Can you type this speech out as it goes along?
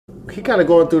he kind of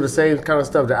going through the same kind of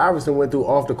stuff that Iverson went through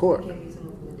off the court.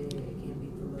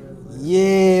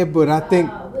 Yeah, but I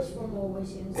think...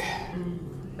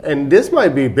 And this might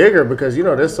be bigger because,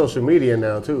 there's social media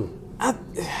now, too.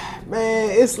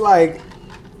 Man, it's like...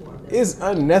 It's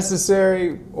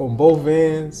unnecessary on both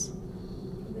ends.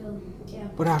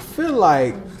 But I feel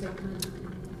like...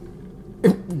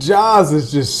 Jaws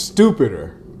is just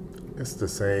stupider. It's the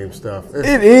same stuff.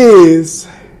 It is.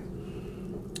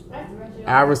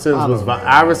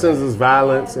 Iverson's is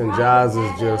violence and Jaws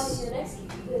is just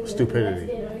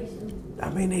stupidity. I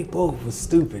mean, they both were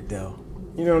stupid, though.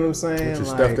 You know what I'm saying? Which is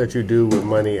stuff that you do with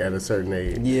money at a certain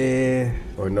age. Yeah.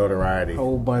 Or notoriety. A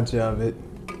whole bunch of it.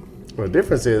 Well, the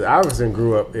difference is Iverson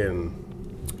grew up in...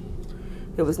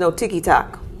 There was no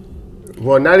ticky-tock.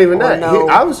 Well, not even that.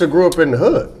 Iverson grew up in the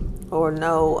hood. Or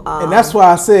no... and that's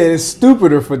why I said it's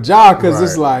stupider for Ja, because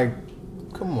it's like,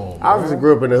 come on. Iverson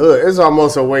grew up in the hood. It's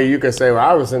almost a way you could say, well,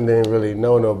 Iverson didn't really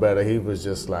know no better. He was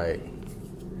just like...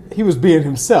 He was being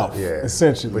himself,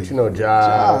 essentially. But he went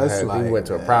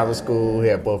to a private school. He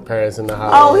had both parents in the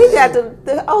house. Oh, he got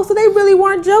so they really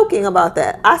weren't joking about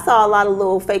that. I saw a lot of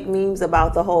little fake memes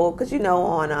about the whole, because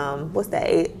on what's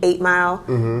that, 8 Mile?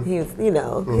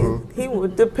 Mm-hmm. He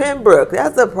went to Pembroke.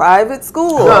 That's a private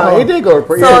school. No, he did go to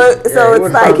So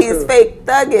it's like he's fake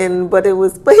thugging, but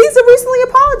he's recently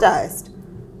apologized.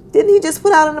 Didn't he just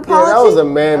put out an apology? Yeah, that was a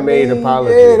man-made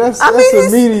apology. Yeah, that's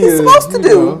immediate. He's supposed to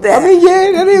do that. I mean,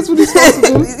 yeah, that is what he's supposed to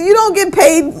do. You don't get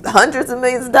paid hundreds of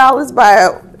millions of dollars by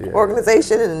an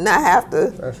organization and not have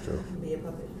to. That's true.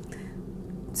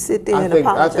 Sit there and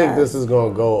apologize. I think this is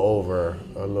going to go over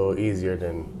a little easier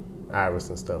than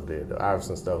Iverson stuff did. The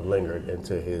Iverson stuff lingered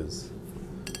into his...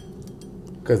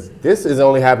 Because this is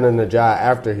only happening to Ja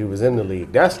after he was in the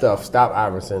league. That stuff stopped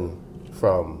Iverson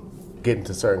from getting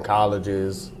to certain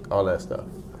colleges, all that stuff.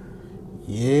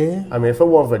 Yeah. I mean, if it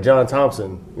weren't for John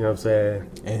Thompson, you know what I'm saying?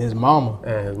 And his mama.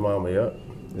 Yep.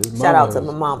 Shout out to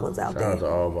my mamas out there. Shout out to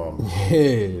all mamas.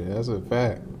 Yeah, that's a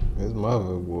fact. His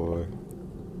mother, boy.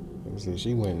 Let me see,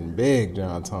 she went and begged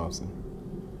John Thompson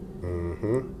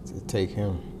to take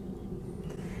him.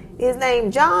 His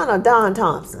name John or Don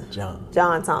Thompson? John.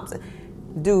 John Thompson.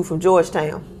 Dude from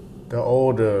Georgetown. The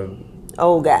older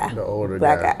guy. The older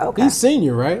black guy. Okay. He's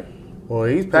senior, right? Well,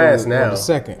 he's passed now. The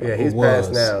second. Yeah, he's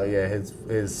passed now. Yeah,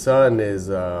 his son is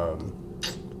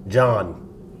John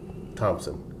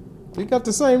Thompson. He got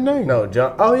the same name. No,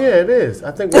 John. Oh yeah, it is.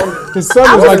 I think his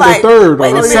son is like the third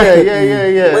or the second.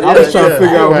 Yeah. I was trying to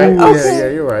figure out who. Yeah,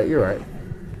 you're right.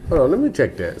 Hold on, let me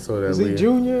check that. So that is he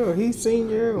junior or he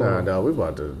senior? No, we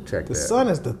about to check that. The son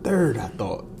is the third, I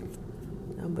thought.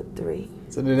 Number 3.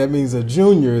 So then that means a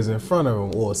junior is in front of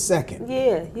him or a second.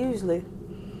 Yeah, usually.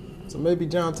 So maybe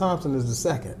John Thompson is the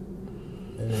second.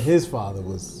 And then his father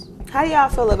was... How do y'all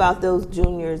feel about those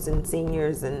juniors and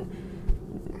seniors and,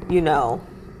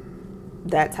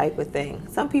 that type of thing?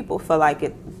 Some people feel like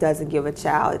it doesn't give a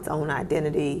child its own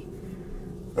identity.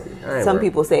 Some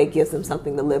people say it gives them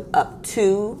something to live up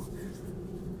to.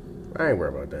 I ain't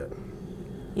worried about that.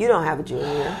 You don't have a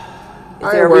junior.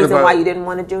 Is there a reason why you didn't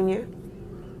want a junior?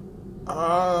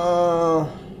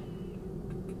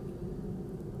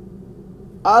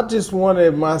 I just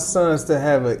wanted my sons to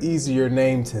have an easier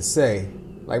name to say.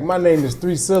 Like, my name is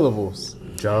 3 syllables.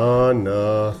 John.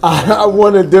 I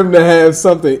wanted them to have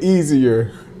something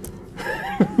easier.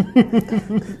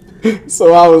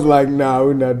 So I was like, nah,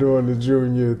 we're not doing the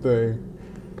junior thing.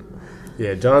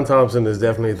 Yeah, John Thompson is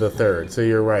definitely the third, so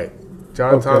you're right.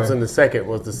 John Thompson the second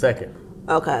was the second.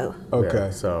 Okay. Yeah,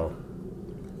 so...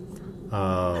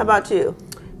 how about you?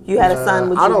 You had a son,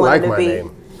 would you I don't want like to my be?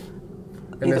 name.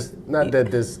 And it's not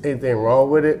that there's anything wrong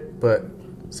with it, but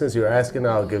since you're asking,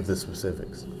 I'll give the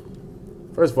specifics.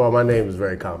 First of all, my name is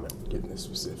very common. Give the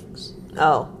specifics.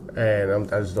 Oh.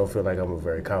 And I just don't feel like I'm a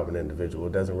very common individual.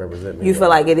 It doesn't represent me. You feel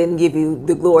like it didn't give you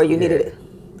the glory you needed it?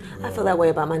 I feel that way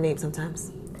about my name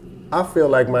sometimes. I feel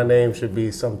like my name should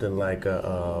be something like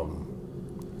a...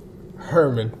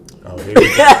 Herman. Oh, here we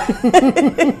go.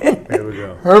 There we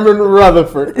go. Herman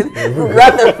Rutherford.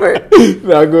 Rutherford.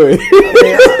 No, go ahead.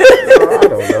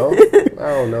 I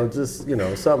don't know. Just,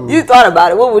 something. You thought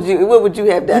about it. What would you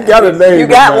have done? You got a name. You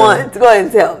got one. Go ahead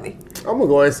and tell me. I'm going to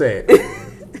go ahead and say it.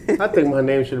 I think my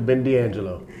name should have been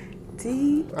D'Angelo. I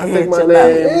think my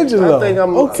name. Angelo. I think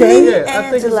I'm okay. Yeah,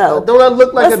 Angelo. Don't I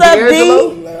look like What's a up,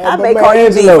 D'Angelo? D? I may call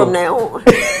you D from now on.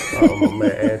 Oh, my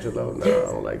man Angelo. No, I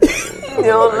don't like that. You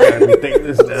don't Let me take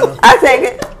this down. I take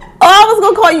it. Oh, I was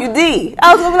gonna call you D.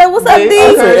 I was gonna be like, "What's up, D?"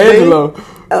 I said Angelo.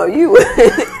 Oh, you.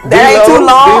 That ain't too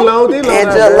long.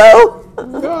 Angelo.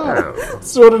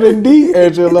 Shorter than D,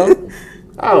 Angelo.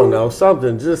 I don't know.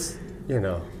 Something just,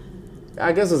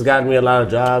 I guess it's gotten me a lot of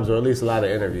jobs, or at least a lot of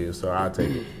interviews, so I'll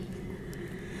take it.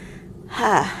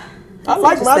 I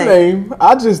like my name.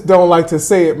 I just don't like to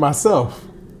say it myself.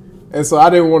 And so I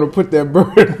didn't want to put that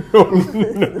burden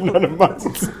on none of my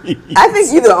teeth. I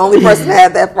think you're the only person that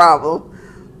had that problem.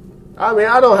 I mean,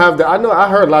 I don't have the. I know I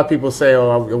heard a lot of people say,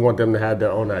 "Oh, I want them to have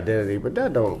their own identity," but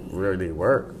that don't really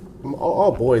work.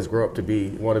 All boys grow up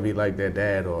to want to be like their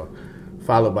dad or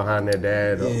follow behind their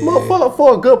dad.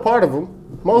 For a good part of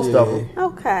them, most of them.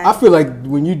 Okay. I feel like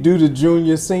when you do the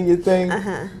junior senior thing,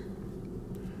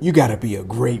 you got to be a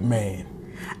great man.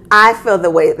 I feel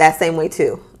that same way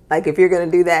too. Like if you're gonna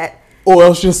do that. Or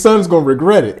else your son's going to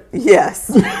regret it.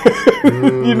 Yes.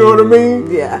 You know what I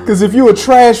mean? Yeah. Because if you're a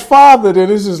trash father,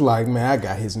 then it's just like, man, I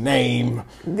got his name.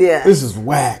 Yeah. This is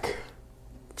whack.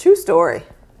 True story.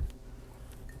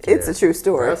 It's a true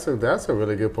story. That's a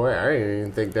really good point. I didn't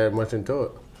even think that much into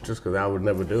it, just because I would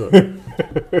never do it.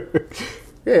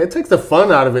 Yeah, it takes the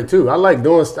fun out of it, too. I like, you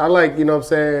know what I'm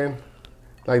saying?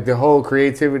 Like the whole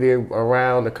creativity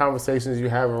around the conversations you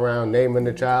have around naming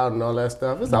the child and all that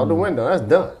stuff. It's out the window. That's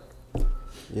done.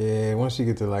 Yeah, once you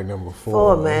get to like number 4.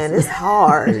 Oh man, it's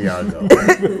hard. Y'all know.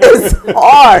 It's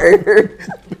hard.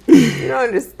 You don't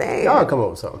understand. Y'all come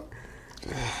up with something.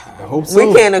 I hope so.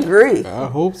 We can't agree. I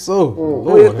hope so.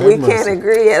 We can't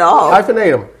agree at all.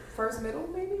 Hyphenate them. First, middle,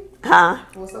 maybe? Huh?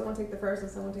 Will someone take the first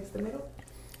and someone takes the middle?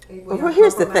 Well,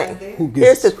 here's the thing.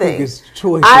 Here's the thing.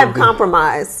 I've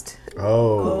compromised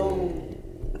Oh.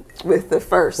 with the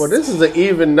first. Well, this is an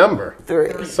even number.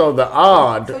 3. So the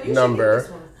odd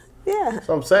number. Yeah. That's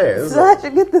what I'm saying. So I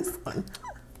should get this one.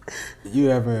 You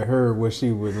haven't heard what she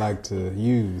would like to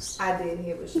use. I did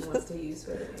hear what she wants to use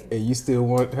for the name. And you still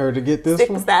want her to get this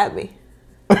Stick one? beside me.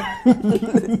 My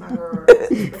girl.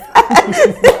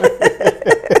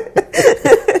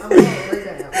 I'm gonna break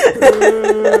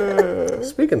down.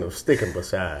 Speaking of sticking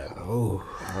beside. Oh,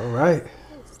 all right.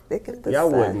 Sticking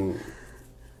beside.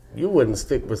 You wouldn't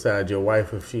stick beside your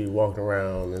wife if she walked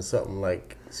around in something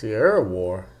like Ciara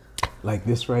wore. Like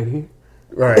this right here?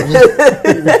 Right. You put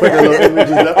the little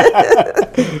images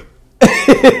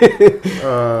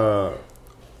up.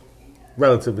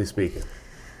 Relatively speaking.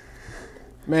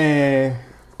 Man,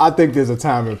 I think there's a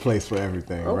time and place for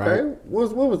everything, Okay. right?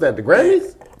 What was that? The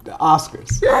Grammys? The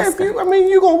Oscars. Yeah.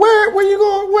 You gonna wear it?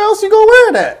 Where else you gonna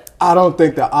wear that? I don't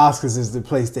think the Oscars is the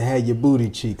place to have your booty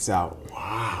cheeks out.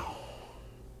 Wow.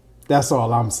 That's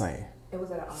all I'm saying. It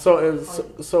was at an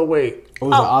Oscar. So wait. It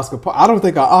was an Oscar party. I don't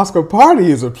think an Oscar party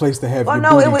is a place to have your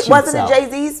booty cheeks wasn't out. it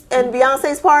Jay-Z's and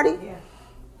Beyonce's party? Yeah.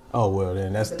 Oh, well,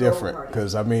 then that's The different. party.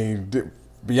 Because, I mean,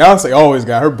 Beyonce always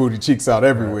got her booty cheeks out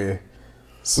everywhere.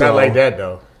 So, Not like that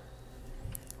though.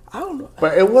 I don't know.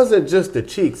 But it wasn't just the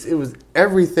cheeks. It was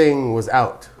everything was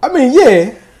out. I mean,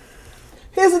 yeah.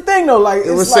 Here's the thing, though. Like,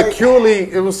 It was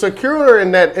securely. It was secure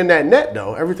in that net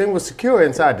though. Everything was secure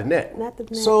inside the net. Not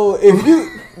the So if you,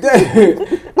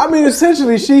 I mean,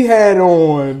 essentially, she had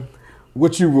on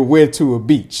what you would wear to a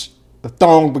beach, the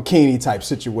thong bikini type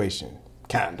situation,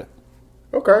 kinda.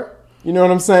 Okay. You know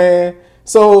what I'm saying?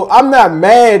 So I'm not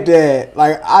mad that,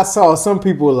 like, I saw some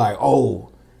people like, oh,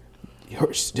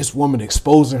 this woman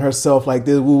exposing herself like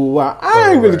this. Woo, woo, woo.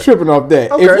 I ain't really tripping off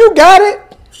that. Okay. If you got it,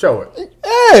 Show it.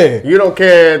 hey. You don't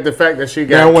care the fact that she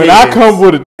got. Now when kids. I come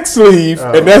with a sleeve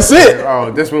and that's it, Oh,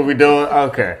 this what we doing?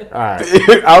 Okay. All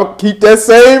right. I'll keep that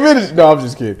same energy. No, I'm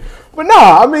just kidding. But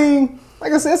nah, I mean,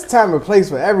 like I said, it's time and place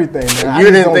for everything, man. You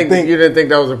didn't think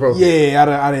that was appropriate. Yeah,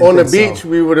 I didn't. On the think beach, so.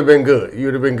 we would have been good. You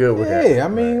would have been good with that. Yeah, I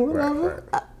mean, whatever.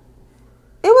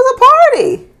 It was a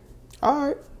party. All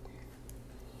right.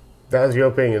 That's your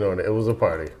opinion on it. It was a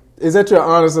party. Is that your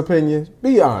honest opinion?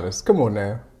 Be honest. Come on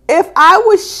now. If I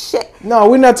was No,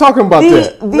 we're not talking about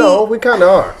that. No, we kind of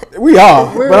are. We are.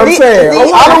 But I'm saying,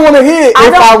 I don't want to hear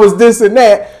if I was this and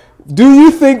that. Do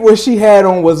you think what she had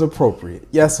on was appropriate?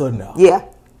 Yes or no? Yeah.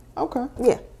 Okay.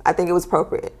 Yeah, I think it was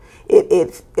appropriate.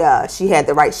 She had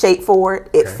the right shape for it.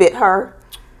 It fit her.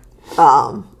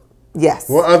 Yes.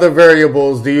 What other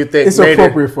variables do you think It's made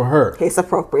appropriate for her. It's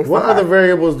appropriate for What her. other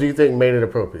variables do you think made it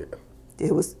appropriate?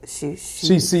 It was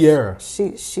She's Ciara. she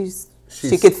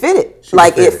could fit it. She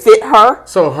Like could it fit fit her.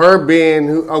 So her being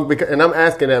and I'm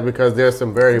asking that because there's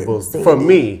some variables for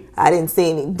me. I didn't see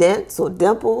any dents or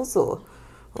dimples or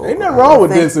Ain't nothing wrong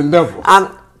with this and dimples.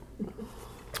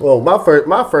 Well,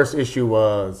 my first issue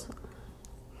was,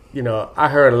 I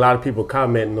heard a lot of people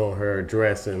commenting on her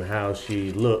dress and how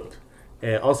she looked,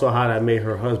 and also how that made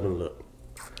her husband look.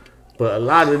 But a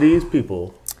lot of these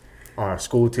people are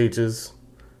school teachers.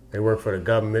 They work for the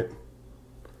government.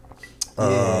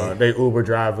 They Uber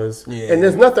drivers. Yeah. And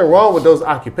there's nothing wrong with those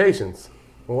occupations.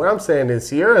 But what I'm saying is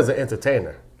Ciara's an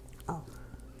entertainer. Oh.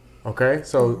 Okay,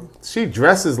 so she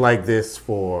dresses like this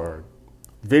for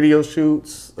video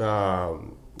shoots,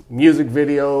 music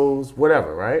videos,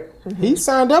 whatever, right? He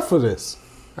signed up for this.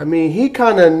 I mean, he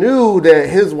kind of knew that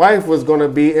his wife was going to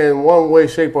be in one way,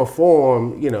 shape, or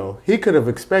form. You know, he could have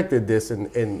expected this,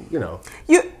 and you know,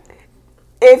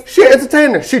 she an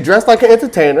entertainer. She dressed like an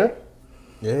entertainer.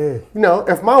 Yeah. You know,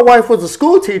 if my wife was a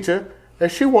school teacher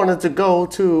and she wanted to go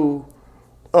to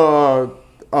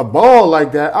a ball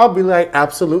like that, I'll be like,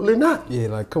 absolutely not. Yeah,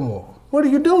 like, come on. What are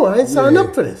you doing? I ain't signed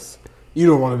up for this. You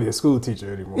don't want to be a school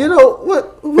teacher anymore. You know,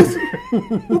 what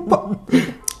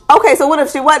Okay, so what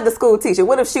if she wasn't a school teacher?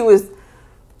 What if she was...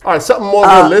 all right, something more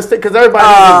realistic, because everybody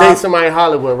needs to date somebody in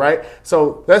Hollywood, right?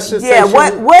 So let's just say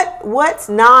what's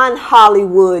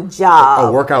non-Hollywood job?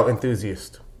 a workout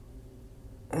enthusiast.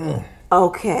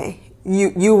 Okay.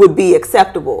 You would be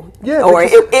acceptable. Yeah, or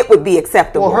it would be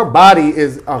acceptable. Well, her body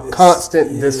is a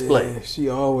constant display. She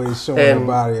always showing her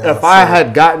body. If I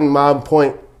had gotten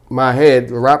my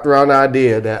head wrapped around the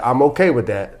idea that I'm okay with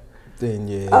that, then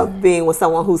yeah. Of being with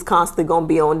someone who's constantly going to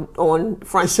be on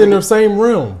front It's in the same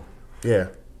realm. yeah.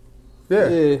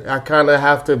 I kind of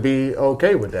have to be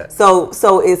okay with that. So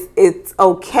it's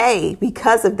okay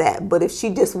because of that. But if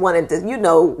she just wanted to,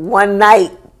 one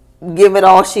night give it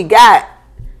all she got,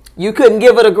 you couldn't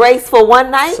give it a grace for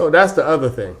one night. So that's the other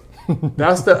thing.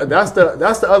 That's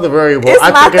the other variable. It's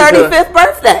my 35th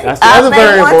birthday. That's the other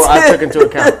variable I took into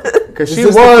account, because she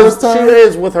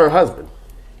is with her husband.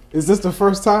 Is this the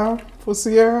first time for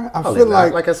Ciara? I feel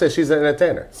like I said, she's an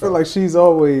entertainer. I feel like she's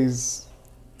always,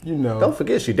 Don't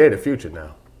forget, she dated Future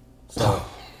now. So,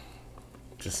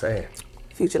 just saying.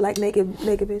 Future like naked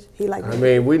bitch. He like. I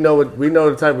mean, we know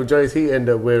the type of joints he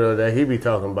ended up with, or that he be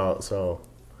talking about. So,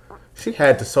 she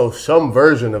had to show some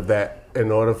version of that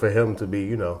in order for him to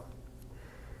be,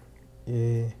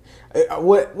 Yeah.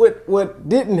 What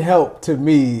didn't help to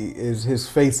me is his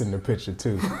face in the picture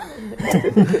too.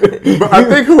 But I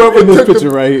think whoever in this took picture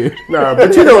right here. Nah,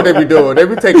 but you know what they be doing? They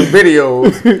be taking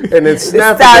videos and then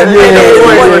snapping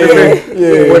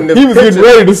Yeah. When the He was getting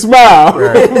ready to smile,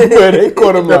 right. but they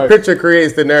caught him The picture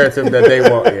creates the narrative that they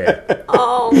want. Yeah.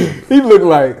 Oh. He looked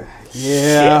like,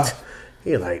 yeah. Shit.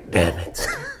 He like, damn it.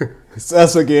 It's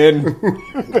us again.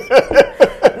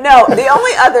 No, the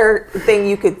only other thing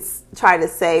you could try to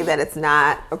say that it's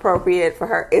not appropriate for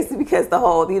her is because the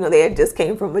whole, they had just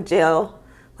came from a jail,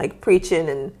 like preaching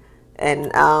and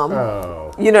you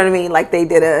know what I mean? Like they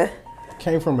did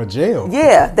Came from a jail.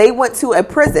 Yeah, they went to a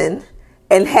prison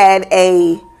and had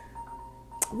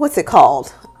what's it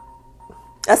called?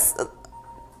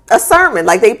 A sermon.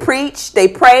 Like they preached, they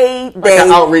prayed. Like an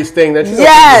outreach thing that you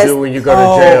do when you go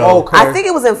to jail. Okay. I think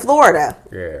it was in Florida.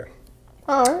 Yeah.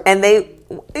 All right. And they,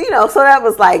 so that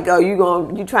was like,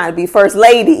 you trying to be first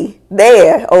lady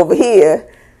there, over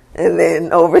here, and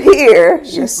then over here.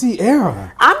 She's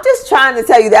Ciara. I'm just trying to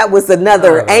tell you that was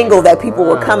another angle that people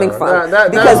were coming from.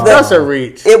 Because that's a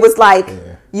reach. It was like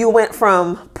you went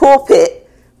from pulpit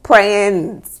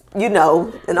praying,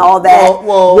 and all that.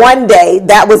 Well, one day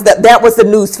that was the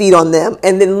news feed on them,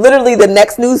 and then literally the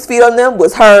next news feed on them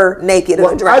was her naked in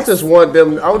a dress. I just want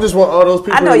all those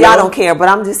people. I know y'all don't care, but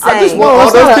I'm just saying. I just want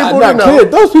all those people to know.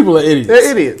 Those people are idiots.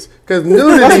 They're idiots. Because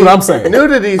nudity. That's what I'm saying.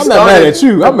 Nudity. I'm not mad at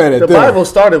you. I'm mad at them. The Bible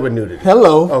started with nudity.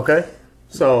 Hello. Okay.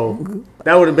 So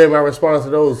that would have been my response to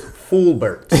those fool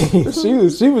birds. she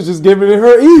was just giving it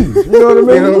her ease. You know what I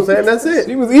mean? You know what I'm saying? That's it.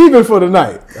 She was even for the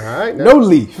night. All right. No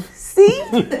leaf. See?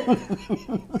 There's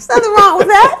nothing wrong with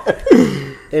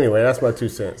that. Anyway, that's my 2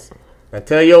 cents. Now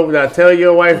tell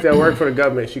your wife that work for the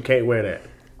government she can't wear that.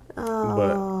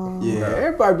 But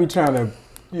everybody be trying to,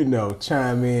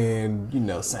 chime in,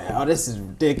 saying, oh, this is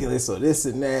ridiculous or this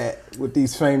and that with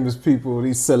these famous people,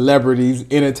 these celebrities,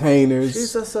 entertainers.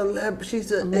 She's a celeb.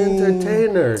 She's an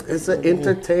entertainer. It's an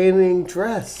entertaining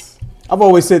dress. I've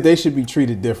always said they should be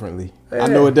treated differently. I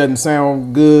know it doesn't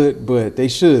sound good, but they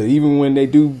should. Even when they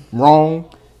do wrong,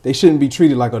 they shouldn't be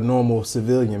treated like a normal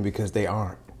civilian because they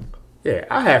aren't. Yeah,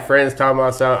 I had friends talking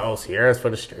about Ciara's for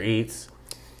the streets.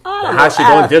 How she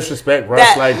gonna disrespect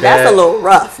Russ like that? That's a little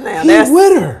rough now. He's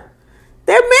with her.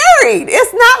 They're married.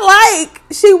 It's not like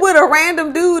she with a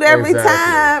random dude every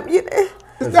time.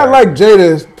 It's not like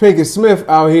Jada Pinkett Smith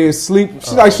out here sleep.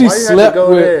 She slept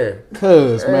with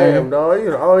Cuz, man. Damn, dog,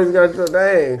 you always got your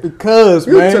name. Because,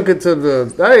 you man. took it to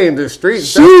that ain't the street.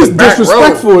 She's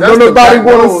disrespectful. Don't nobody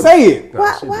want to say it.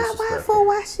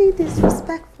 Why she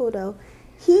disrespectful though?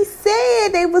 He said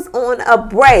they was on a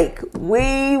break.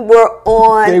 We were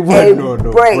on a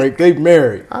break. They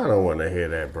married. I don't want to hear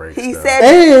that break. He stuff. said,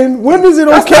 and when is it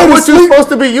okay That's not to what sleep? you're supposed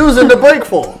to be using the break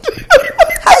for.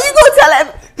 How you gonna tell him?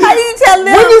 How you tell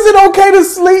them? When is it okay to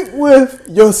sleep with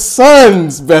your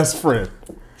son's best friend?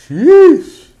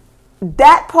 Sheesh.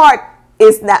 That part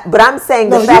is not. But I'm saying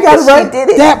the No, fact you got that it right. she did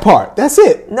it. That part. That's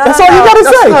it. No, that's no, all no. you got to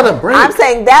That's say. not a break. I'm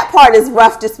saying that part is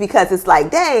rough just because it's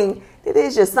like, dang, it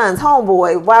is your son's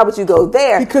homeboy. Why would you go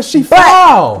there? Because she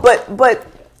foul.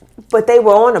 But they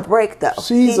were on a break though.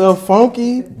 She's a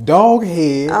funky dog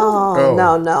head.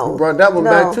 Oh, no. You brought that one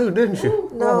back too, didn't you?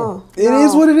 No. It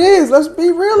is what it is. Let's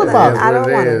be real about is. it. I don't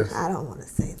what it want is. to. I don't want to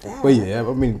say that. But yeah,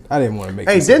 I mean, I didn't want to make.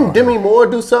 Hey, this didn't about Demi her. Moore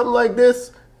do something like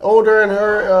this? Older and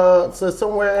her, so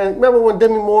somewhere. And remember when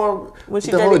Demi Moore, When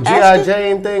she the dated whole G.I. Ashton?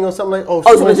 Jane thing or something like? Oh,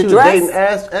 when with she the was dress? dating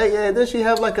Ash. Hey, yeah, didn't she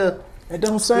have like a? It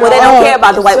don't sound. Well, they don't care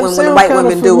about the it white women when the sound white kinda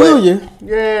women do it. familiar.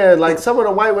 Yeah, like some of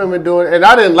the white women do it, and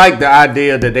I didn't like the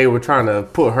idea that they were trying to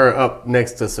put her up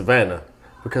next to Savannah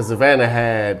because Savannah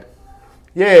had,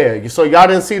 so y'all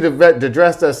didn't see the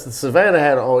dress that Savannah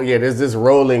had. Oh yeah, there's this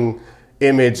rolling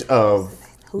image of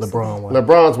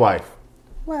LeBron's wife,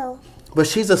 Well, but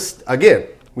she's again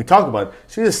we talked about it.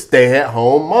 She's a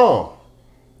stay-at-home mom.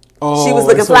 Oh, She was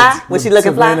looking so fly? Was she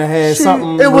looking fly? Savannah had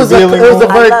something. It was a revealing on-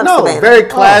 very I love Savannah. very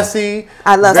classy.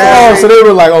 I love very- Savannah. Oh, so they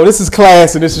were like, "Oh, this is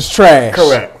class and this is trash."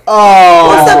 Correct. Oh,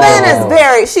 well,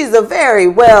 Savannah's she's a very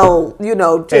well,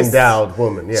 just Endowed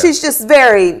woman. Yeah. She's just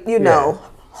very,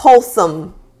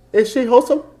 wholesome. Is she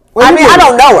wholesome? Wait a I mean, I minute.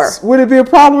 don't know her. Would it be a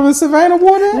problem if Savannah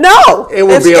wore that? No, It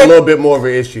would be a little bit more of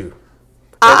an issue.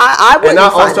 I wouldn't. And I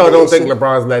find also it don't an think issue.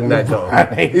 LeBron's letting that go.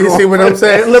 ain't You see what I'm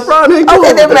saying? LeBron ain't Okay,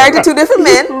 going they're with married that. to two different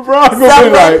men. LeBron gonna be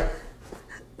Some men- like,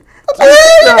 Nah,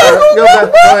 go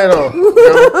ahead on.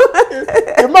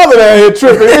 "Your mother down here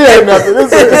tripping. It ain't nothing.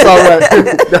 It's all right."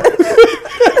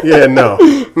 Yeah, no.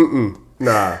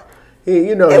 Nah.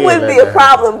 It wouldn't be a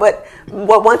problem, but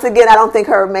once again, I don't think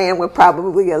her man would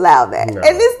probably allow that. No.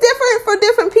 And it's different for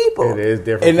different people. It is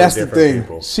different And for that's the different thing.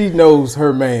 people. She knows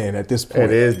her man at this point.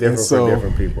 It is different And so, for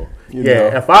different people. you Yeah,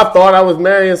 know. if I thought I was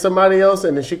marrying somebody else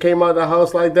and then she came out of the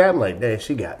house like that, I'm like, damn,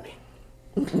 she got me.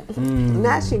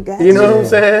 Now she got You know what I'm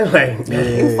saying? Like,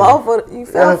 You fell for I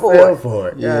for fell it. for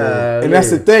it. Yeah. And that's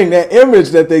the thing. That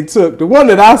image that they took, the one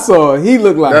that I saw, he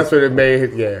looked like. That's what it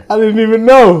made. Yeah. I didn't even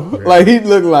know. Like he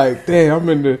looked like, damn,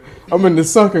 I'm in the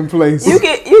sunken place. You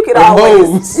could The always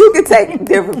hoes. you could take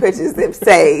different pictures and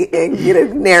say and get a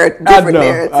different narrative.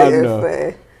 I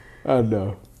know. But I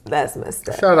know. that's messed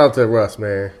up. Shout out to Russ,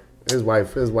 man. His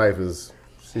wife she's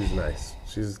nice.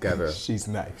 She's got a. She's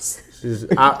nice.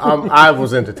 I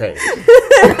was entertained.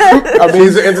 I mean,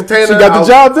 He's an entertainer. she got the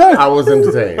job done. I was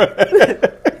entertained.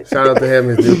 Shout out to him.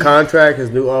 His new contract, his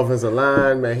new offensive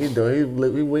line, man. He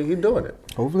doing it.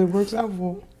 Hopefully it works out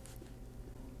for him.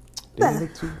 Didn't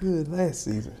look too good last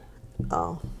season.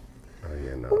 Oh. Oh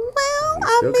yeah, no. Well, He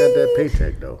still got that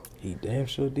paycheck though. He damn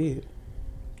sure did.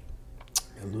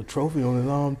 Got a little trophy on his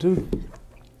arm too.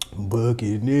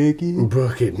 Bucket Nicky.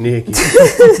 Bucket Nicky.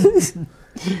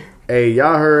 Hey,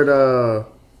 y'all heard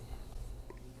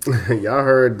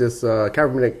this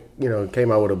Kaepernick,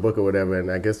 came out with a book or whatever,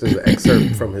 and I guess there's an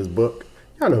excerpt from his book.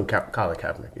 Y'all know who Colin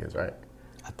Kaepernick is, right?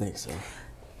 I think so.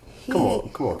 Come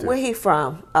on, Tim. Where he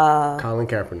from? Colin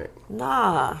Kaepernick.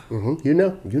 Nah. Mm-hmm. You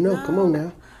know. Come on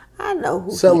now. I know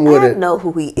who Something he, with I it. know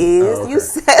who he is. Oh, okay. You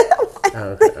said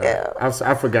Okay.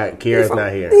 I forgot. Ciara's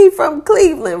not here. He from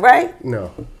Cleveland, right?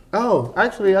 No. Oh,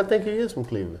 actually, I think he is from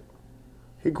Cleveland.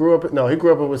 He grew up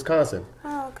in Wisconsin.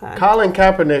 Oh, okay. Colin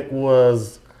Kaepernick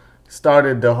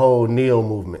started the whole Neo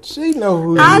movement. She know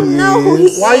who I he know is. who he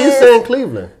is. Why are you saying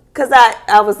Cleveland? Because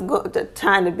I was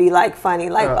trying to be like funny,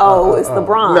 like it's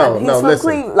LeBron. No, He's no, from listen.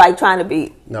 Cleveland, like trying to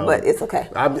be. No. But it's okay.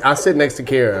 I sit next to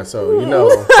Ciara, so you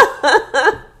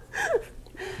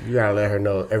gotta let her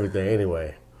know everything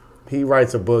anyway. He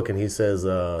writes a book and he says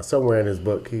somewhere in his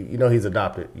book, he's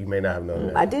adopted. You may not have known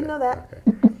that. I did know that.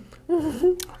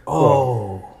 Okay.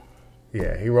 Oh.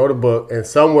 Yeah, he wrote a book, and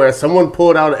somewhere someone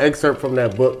pulled out an excerpt from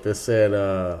that book that said,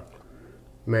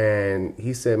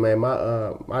 he said, my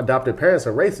adopted parents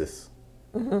are racist.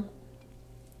 Mm-hmm.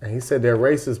 And he said they're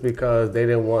racist because they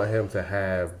didn't want him to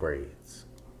have braids.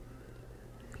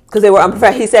 Because they were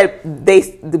unprofessional. He said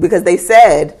because they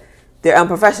said they're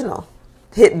unprofessional.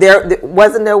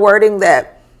 Wasn't there wording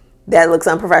that looks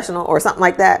unprofessional or something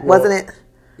like that? Well, wasn't it?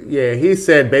 Yeah, he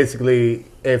said basically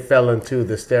it fell into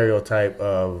the stereotype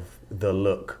of the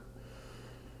look.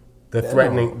 The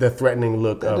threatening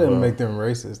look That of doesn't make them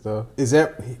racist though.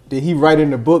 Did he write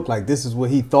in the book like this is what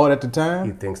he thought at the he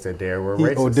time? thinks that they were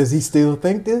racist. Or does he still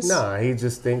think this? Nah, he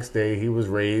just thinks that he was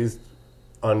raised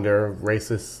under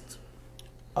racist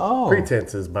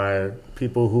pretenses by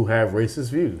people who have racist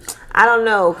views. I don't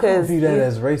know I don't because view that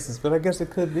as racist, but I guess it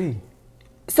could be.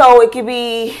 So it could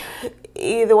be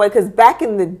either way. Because back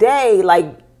in the day, like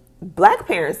black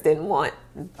parents didn't want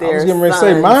their I was getting ready to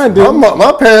say sons- mine didn't.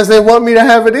 My parents didn't want me to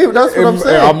have it either. That's what I'm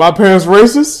saying. Are my parents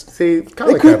racist? See,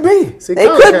 They could be. See, They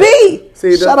could be.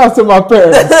 See, Shout out to my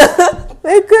parents.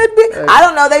 They could be. I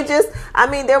don't know. They just. I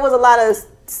mean, there was a lot of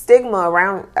stigma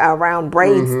around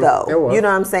braids, though. There was. You know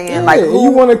what I'm saying? Yeah, Like,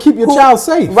 you want to keep your child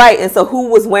safe, right? And so, who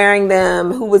was wearing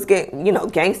them? Who was getting,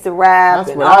 gangster rap That's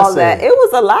and what I all that? said. It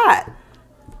was a lot.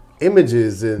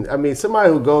 Images, and I mean, somebody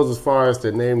who goes as far as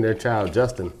to name their child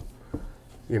Justin.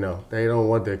 They don't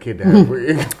want their kid to have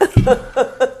braids.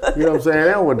 You know what I'm saying?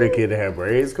 They don't want their kid to have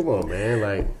braids. Come on, man.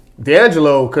 Like,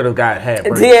 D'Angelo could have had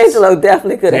braids. D'Angelo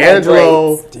definitely could have had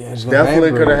braids. D'Angelo definitely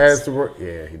had could have had braids. some braids.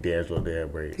 Yeah, D'Angelo did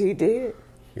have braids. He did.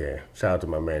 Yeah, shout out to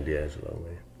my man D'Angelo,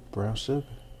 man. Brown sugar.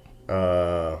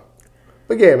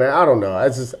 But yeah, man, I don't know.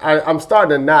 I'm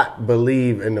starting to not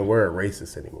believe in the word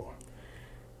racist anymore.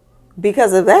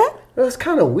 Because of that? It's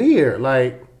kind of weird.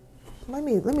 Like, Let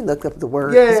me look up the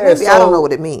word. Yeah, 'cause maybe I don't know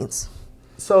what it means.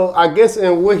 so I guess,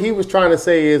 and what he was trying to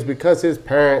say is because his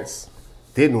parents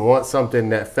didn't want something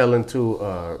that fell into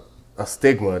a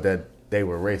stigma that they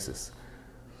were racist.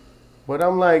 But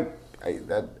I'm like,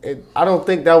 I don't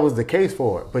think that was the case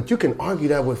for it. But you can argue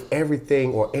that with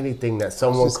everything or anything that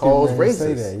someone calls racist.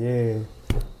 Say that,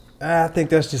 yeah. I think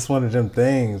that's just one of them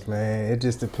things, man. It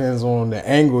just depends on the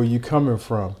angle you coming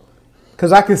from.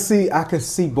 Cause I could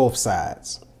see both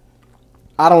sides.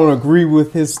 I don't agree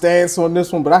with his stance on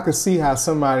this one, but I could see how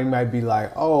somebody might be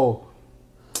like, "Oh,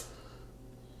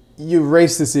 you're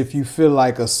racist if you feel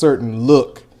like a certain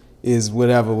look is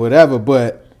whatever."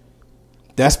 But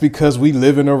that's because we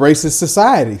live in a racist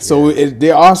society. So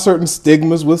there are certain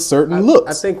stigmas with certain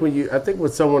looks. I think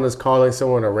when someone is calling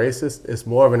someone a racist, it's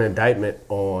more of an indictment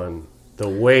on the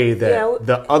way that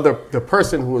the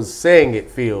person who is saying it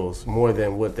feels more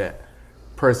than what that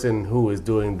person who is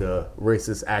doing the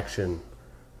racist action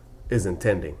is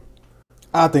intending.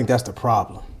 I think that's the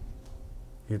problem.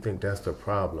 You think that's the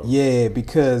problem? Yeah,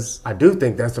 because I do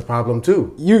think that's the problem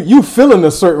too. you feeling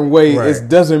a certain way. Right. It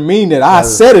doesn't mean that I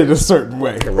said it a certain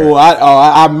way, Correct. or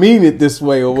I mean it this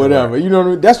way, or whatever. You know what I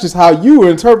mean? That's just how you were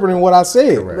interpreting what I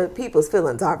said. Correct. But people's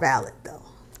feelings are valid, though.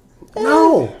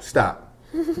 No, stop.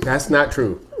 That's not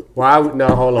true. Why? No,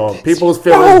 hold on. People's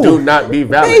feelings do not be They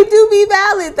valid. do be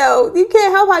valid, though. You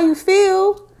can't help how you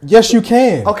feel. Yes, you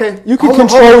can. Okay, you can hold on,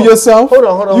 control hold on. yourself. Hold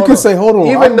on. You can say, "Hold on."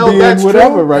 Even I'm though being that's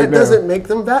whatever true, right that now. doesn't make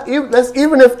them valid.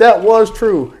 Even if that was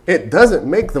true, it doesn't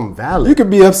make them valid. You can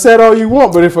be upset all you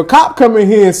want, but if a cop come in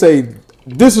here and say,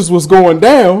 "This is what's going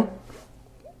down,"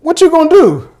 what you gonna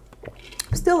do?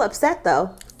 I'm still upset, though.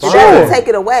 It Sure. doesn't take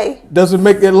it away. Doesn't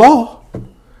make it law.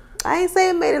 I ain't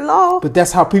saying made it law. But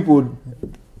that's how people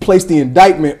place the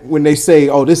indictment when they say,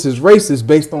 "Oh, this is racist,"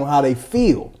 based on how they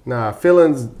feel. Nah,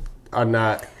 feelings are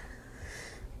not.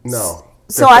 No.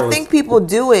 So I think people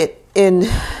do it in.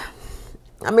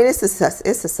 I mean, it's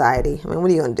society. I mean, what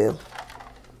are you gonna do?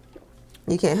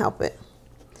 You can't help it.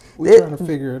 We're trying to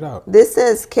figure it out. This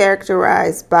says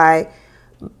characterized by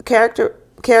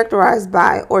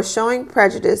or showing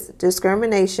prejudice,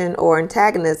 discrimination, or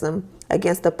antagonism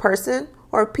against a person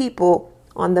or people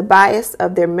on the bias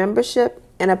of their membership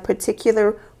in a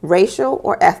particular racial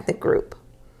or ethnic group.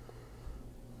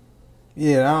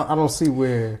 Yeah, I don't see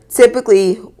where.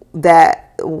 Typically,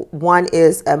 that one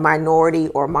is a minority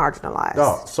or marginalized.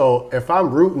 No, so if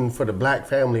I'm rooting for the black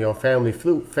family on Family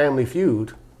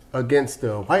Feud against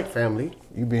the white family,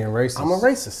 You being racist. I'm a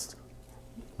racist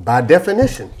by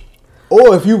definition.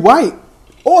 Or if you white,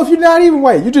 or if you're not even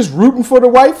white, you're just rooting for the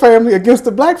white family against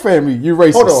the black family. You're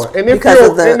racist. Hold on, and if Because you're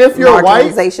of the white,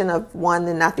 marginalization of one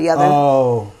and not the other.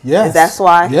 Oh, yes. Is that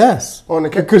why? Yes. On the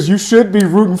ca- Because you should be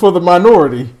rooting for the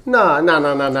minority.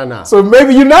 nah. So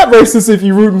maybe you're not racist if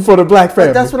you're rooting for the black family.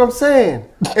 But that's what I'm saying.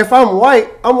 If I'm white,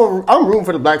 I'm rooting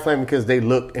for the black family because they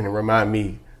look and remind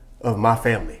me of my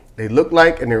family. They look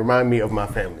like and they remind me of my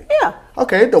family. Yeah.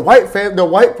 Okay, the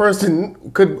white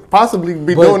person could possibly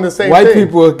be But doing the same white thing.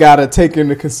 people gotta take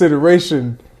into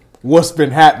consideration what's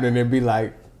been happening and be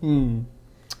like,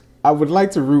 I would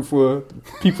like to root for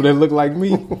people that look like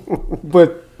me,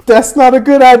 but that's not a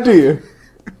good idea.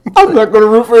 I'm not going to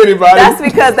root for anybody. That's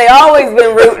because they always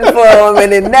been rooting for them,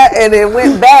 and it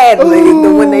went badly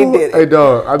when they did Hey, it.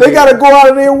 dog. They got to go out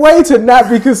of their way to not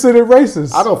be considered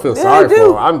racist. I don't feel Yeah, sorry they for do.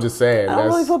 them. I'm just saying. I don't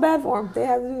really feel bad for them. They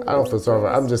have to do. I don't feel sorry for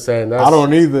them. I'm just saying that's. I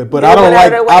don't either, but Yeah, I don't whatever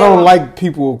like. their way I don't on. like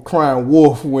people crying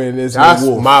wolf when it's That's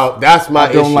no wolf. my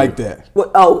I don't issue. like that.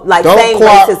 Oh, like Don't saying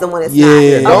cry- racism when it's Yeah.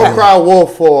 Yeah, not. don't Okay. cry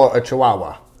wolf for a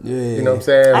chihuahua. Yeah, You know what I'm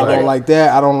saying? I I get don't it. like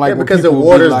that. I don't like Yeah, when because it people be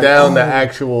waters like, down the "Oh,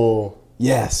 actual.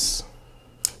 Yes.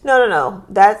 No.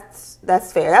 That's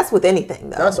fair. That's with anything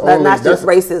though. That's not just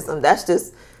racism. That's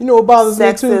just You know what bothers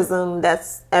me too? sexism.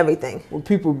 That's everything. When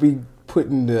people be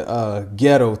putting the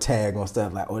ghetto tag on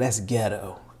stuff like, oh, that's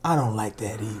ghetto. I don't like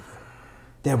that either.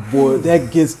 That boy,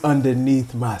 that gets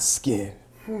underneath my skin.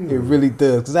 It really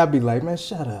does. Because I be like, man,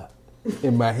 shut up.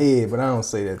 In my head, but I don't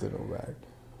say that to nobody.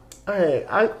 Hey,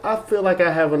 I feel like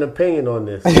I have an opinion on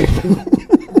this.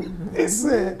 It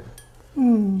said,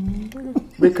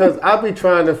 Because I be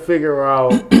trying to figure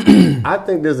out, I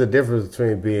think there's a difference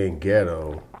between being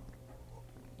ghetto.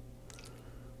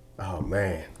 Oh,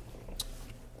 man.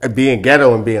 Being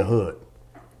ghetto and being hood.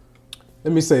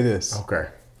 let me say this. Okay.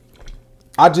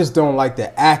 I just don't like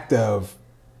the act of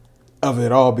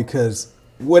it all because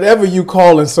whatever you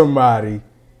calling somebody,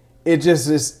 it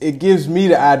gives me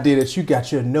the idea that you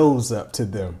got your nose up to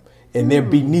them and they're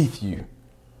beneath you.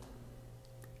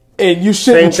 And you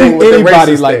shouldn't Same thing treat with the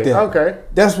anybody racist like thing. that. Okay.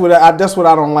 That's what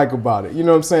I don't like about it. You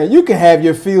know what I'm saying? You can have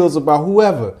your feels about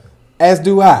whoever, as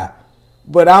do I.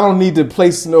 But I don't need to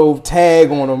place no tag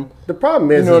on them. The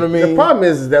problem is, You know what I mean? The problem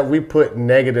is that we put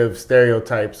negative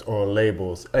stereotypes on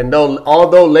labels. And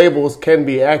although labels can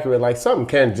be accurate, like something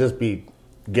can just be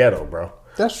ghetto, bro.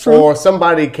 That's true. Or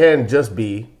somebody can just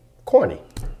be corny.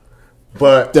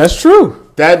 But That's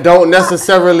true. that don't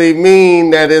necessarily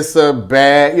mean that it's a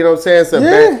bad, you know what I'm saying? It's a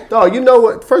bad. No, you know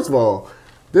what? First of all,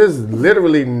 there's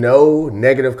literally no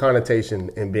negative connotation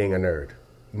in being a nerd.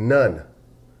 None.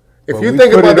 If Well, you we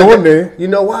think put about it it, on there. you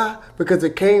know why? Because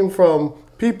it came from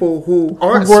people who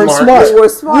aren't weren't smart. Who were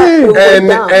smart. Yeah. Who were and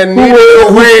dumb. needed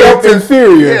a way felt to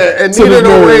inferior yeah, and to needed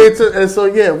the a way nerd. to, and so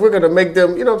yeah, we're gonna make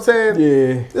them. You know what I'm saying?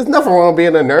 Yeah. There's nothing wrong with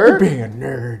being a nerd. Being a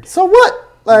nerd. So what?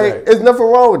 Like, Right. there's nothing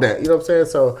wrong with that. You know what I'm saying?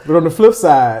 So But on the flip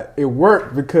side, it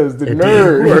worked because the It did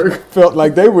nerd work. felt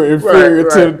like they were inferior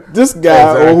Right, to right. this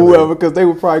guy Exactly. or whoever because they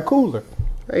were probably cooler.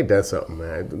 ain't that something,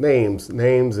 man?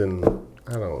 Names, and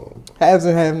I don't. Haves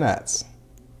and have-nots.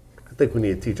 I think we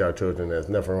need to teach our children there's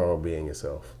nothing wrong with being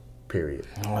yourself. Period.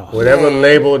 Oh. Whatever Man.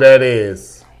 label that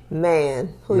is.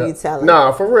 Man, who you telling?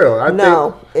 Nah, for real. I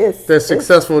No, think there's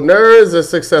successful nerds, there's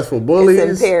successful bullies.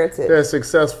 imperative. There's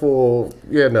successful,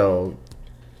 you know.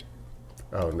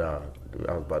 Oh no,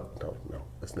 I was about no,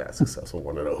 it's not successful.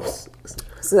 One of those.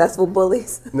 Successful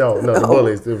bullies. No, the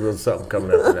bullies. There was something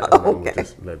coming after that. I'm gonna Okay.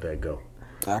 just let that go.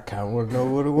 I kind of want to know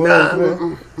what it was,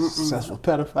 man. Successful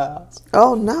pedophiles.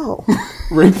 Oh no.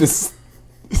 Rapists.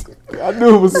 I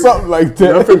knew it was something like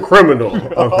that. Nothing criminal.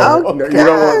 Oh,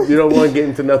 You don't want to get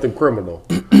into nothing criminal.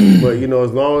 But you know,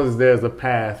 as long as there's a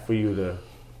path for you to.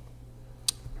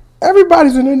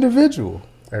 Everybody's an individual.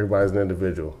 Everybody's an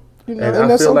individual. You know, and and I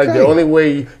that's feel like the okay. only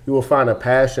way you will find a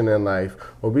passion in life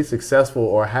or be successful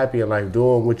or happy in life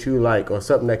doing what you like or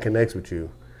something that connects with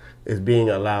you is being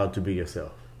allowed to be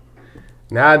yourself.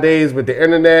 Nowadays, with the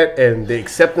internet and the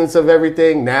acceptance of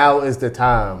everything, now is the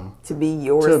time To be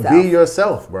yourself. to be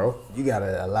yourself, bro. You got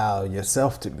to allow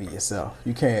yourself to be yourself.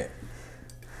 You can't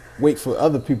wait for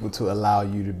other people to allow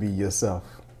you to be yourself.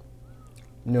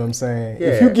 You know what I'm saying? Yeah.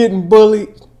 If you're getting bullied,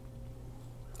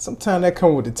 sometimes that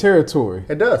comes with the territory.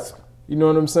 It does. You know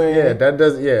what I'm saying? Yeah, that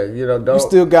does. Yeah, you know, don't. You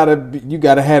still you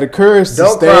gotta have the courage to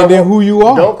don't stand cry in who you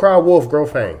are. Don't cry wolf, grow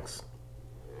fangs.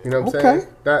 You know what I'm Okay.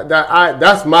 saying?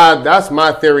 That's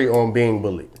my theory on being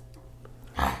bullied.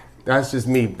 That's just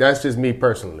me. That's just me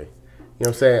personally. You know what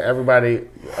I'm saying? Everybody,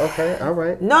 okay, all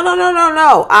right.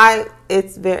 No.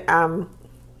 It's very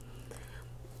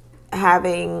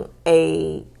having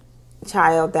a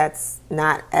child that's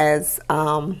not as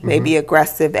maybe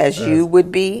aggressive as you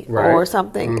would be Right. or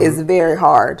something is very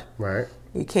hard. Right.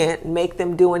 You can't make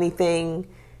them do anything.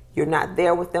 You're not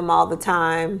there with them all the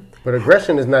time. But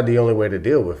aggression is not the only way to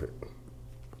deal with it.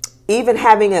 Even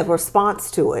having a response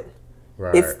to it,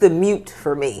 Right. it's the mute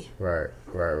for me. Right.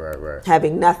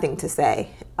 Having nothing to say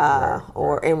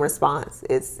or in response,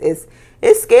 it's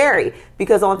scary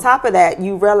because on top of that,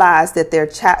 you realize that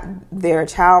they're a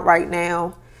child right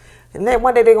now, and then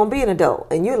one day they're gonna be an adult,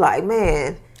 and you're like,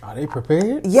 man. Are they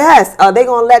prepared? Yes, are they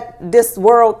gonna let this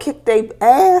world kick their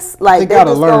ass? Like They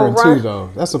gotta learn too, though.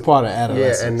 That's a part of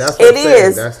adolescence. Yeah, and that's what It I'm saying.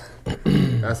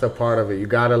 is. That's a part of it. You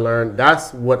gotta learn.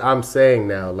 That's what I'm saying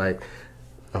now. Like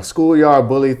a schoolyard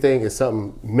bully thing is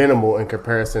something minimal in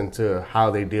comparison to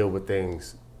how they deal with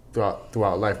things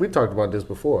throughout life. We talked about this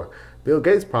before. Bill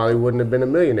Gates probably wouldn't have been a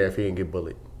millionaire if he didn't get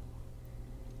bullied.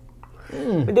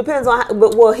 It depends on,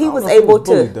 he was I don't know if able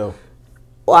bullied, to. though.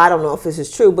 Well, I don't know if this is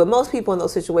true, but most people in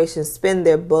those situations spend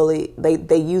their bully.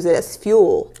 They use it as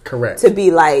fuel. Correct. To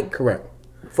be like, Correct.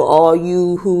 for all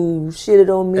you who shitted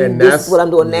on me, And this that's- is what I'm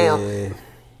doing now. Yeah.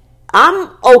 I'm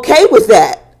okay with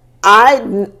that.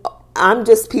 I'm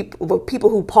just people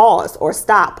who pause or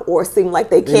stop or seem like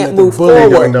they can't let the move bullying- They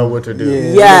forward. don't know what to do. Yeah,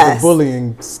 let Yes. the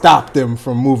bullying stop them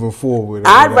from moving forward. or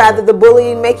I'd whatever. rather the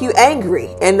bullying make you angry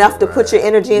enough to put your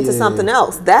energy into something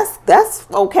else. That's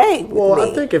okay with Well,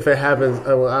 me. I think if it happens,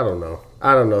 well, I don't know.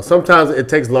 I don't know. Sometimes it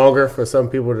takes longer for some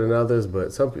people than others,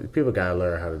 but some people gotta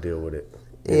learn how to deal with it.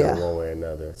 You know, one way or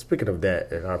another. Speaking of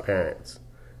that, and our parents,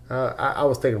 I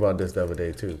was thinking about this the other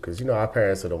day too, because our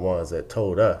parents are the ones that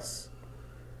told us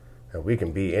that we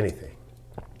can be anything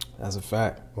That's a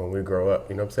fact. when we grow up.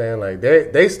 You know what I'm saying? Like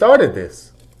they started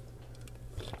this.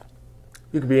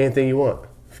 You can be anything you want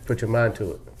if you put your mind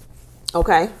to it.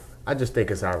 Okay. I just think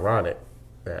it's ironic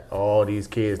that all these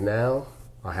kids now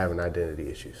are having identity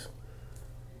issues.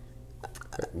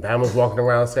 Bama's walking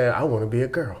around saying, "I want to be a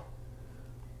girl."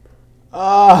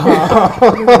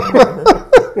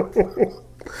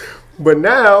 But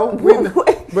now we like,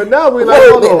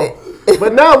 hold on.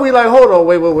 But now we like, hold on,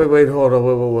 wait, hold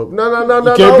on, wait.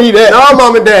 No. can't be that. No,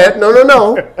 mom and dad.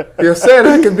 No. You said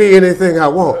I can be anything I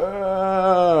want.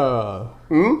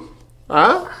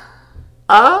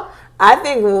 I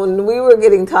think when we were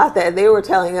getting taught that, they were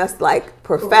telling us like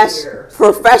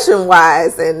profession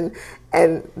wise and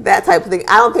that type of thing.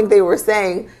 I don't think they were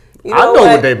saying, you know,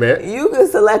 what they meant. You can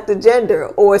select a gender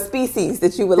or a species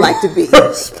that you would like to be.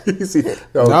 Species.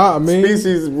 No, Nah, I mean- species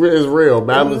is real.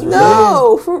 Bama's real.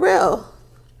 No, for real.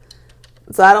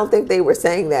 So I don't think they were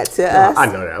saying that to us. I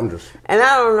know that. And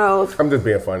I don't know. I'm just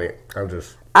being funny.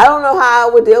 I don't know how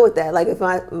I would deal with that. Like if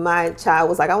my child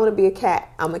was like, I want to be a cat.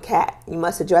 I'm a cat. You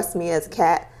must address me as a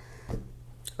cat.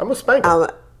 I'm a spanker. I'm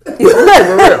For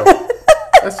real.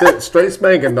 That's it. Straight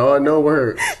spanking, dog. No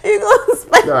words. You gonna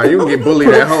spank? Nah, you can get bullied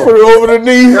at home. Put it over the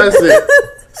knee. That's it.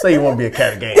 Say you want to be a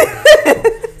cat again.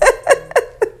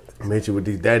 I met you with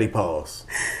these daddy paws.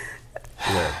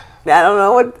 Yeah. I don't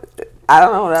know what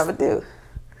I would do.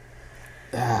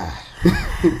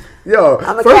 Yo,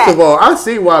 I'm a first cat. of all, I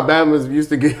see why our parents used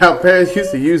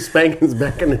to use spankings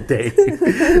back in the day.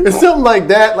 It's something like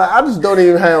that. Like I just don't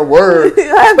even have words. You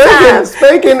don't have time.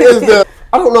 Spanking is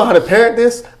I don't know how to parent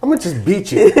this. I'm gonna just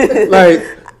beat you. Like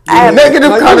negative like, you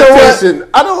know connotation.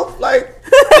 I don't like.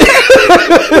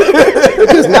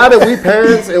 Because now that we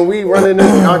parents and we running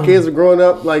into our kids are growing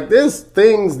up, like there's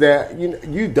things that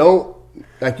you don't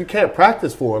like. You can't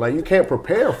practice for. Like you can't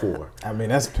prepare for. I mean,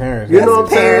 that's parenting. You know what I'm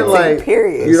saying? parenting, Like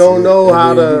period. you don't know And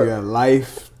how then You to. got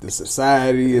life, the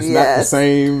society is not the Yes.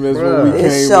 same as Bruh. when we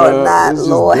It's came sure up. not. It's just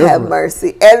Lord have different.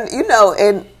 mercy. And you know,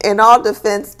 in all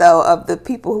defense though of the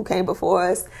people who came before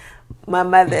us, my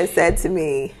mother said to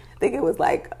me, I think it was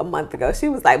like a month ago, she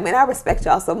was like, "Man, I respect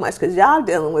y'all so much because y'all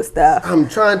dealing with stuff I'm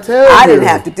trying to tell you. I didn't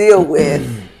have to deal with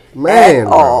Man, at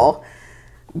bro. all."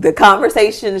 The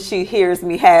conversations she hears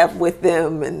me have with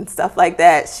them and stuff like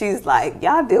that, she's like,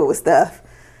 "Y'all deal with stuff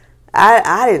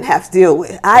I didn't have to deal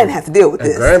with. I didn't have to deal with And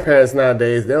this." grandparents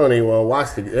nowadays, they don't even want to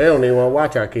watch. They don't even want to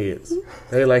watch our kids.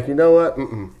 They like, you know what?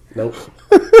 Nope.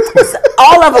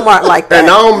 All of them aren't like And I that.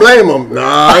 don't blame them.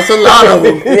 Nah, it's a lot of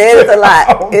them. It is a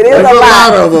lot. It is There's a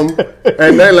lot. of them,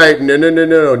 and they're like,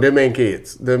 no, them ain't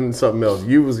kids. Them something else.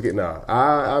 You was getting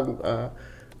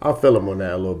I feel them on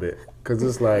that a little bit because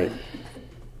it's like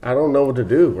I don't know what to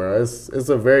do, bro. It's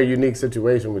a very unique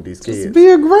situation with these kids. Just be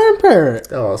a grandparent.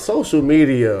 Oh, social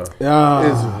media Ah.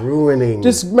 is ruining.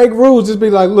 Just make rules. Just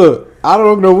be like, look, I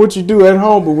don't know what you do at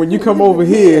home, but when you come over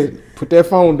here, put that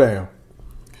phone down.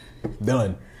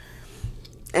 Done.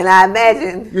 And I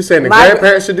imagine You saying the my-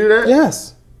 grandparents should do that?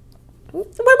 Yes. What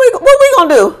we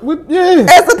gonna do? Yeah.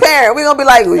 As a parent, we gonna be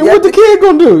like, And what the kid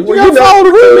gonna do? You Well, gotta follow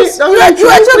the rules. No, You that's got your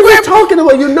what you're grand- talking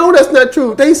about. You know that's not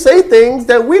true. They say things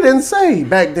that we didn't say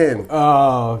back then.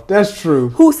 Oh, that's true.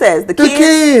 Who says the The kids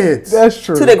kids. That's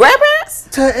true. to the grandparents?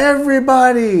 To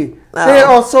everybody. Oh. They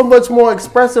are so much more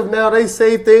expressive now. They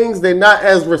say things, they're not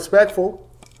as respectful.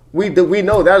 We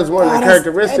know that is one of the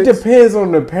characteristics. It depends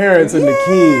on the parents and the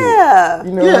kids. Yeah.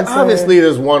 You know what Yeah, I'm saying? obviously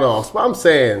there's one-offs, but I'm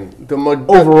saying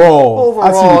Overall,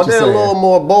 I see what they're you're a saying. little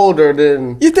more bolder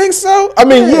than. You think so? I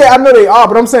mean, yeah, I know they are,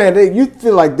 but I'm saying you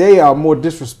feel like they are more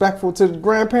disrespectful to the You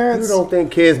grandparents. don't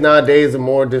think kids nowadays are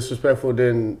more disrespectful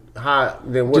than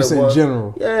what Just it in was?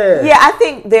 general. Yeah. Yeah, I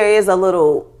think there is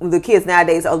the kids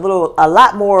nowadays a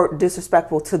lot more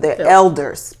disrespectful to their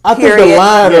elders. I think the period.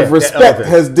 line Yeah, of the respect elders.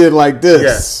 has did like this.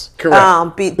 Yes.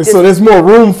 Correct. So there's more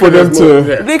room for them to.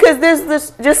 Yeah. Because there's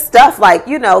this just stuff like,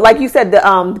 like you said,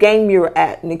 the game you were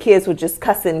at and the kids were just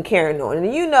cussing and carrying on. And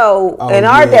in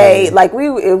our yeah. day, like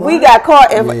if we got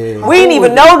caught and Yeah. we didn't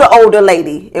even know the older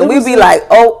lady. And we'd be like,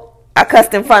 oh, I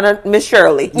cussed in front of Miss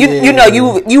Shirley. You know,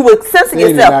 you were censoring They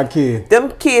did yourself. not care.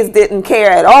 Them kids didn't care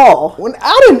at all.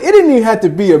 It didn't even have to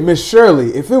be a Miss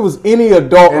Shirley. If it was any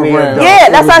adult around, Yeah,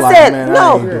 it that's was what I like, said. man, I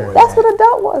No, ain't doing that's that. what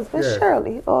adult was, Miss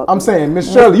Shirley. I'm saying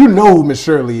Miss Shirley. You know who Miss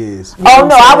Shirley is. You know Oh what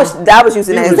no, I'm saying? I was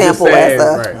using He that was just example saying,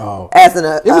 as right. as an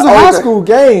It was a high older- school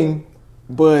game,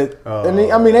 but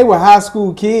they were high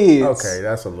school kids. Okay,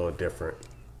 that's a little different.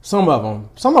 Some of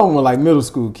them were like middle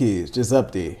school kids, just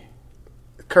up there.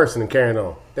 Cursing and carrying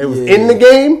on. They was Yeah. in the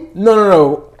game.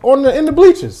 No, in the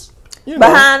bleachers. You know,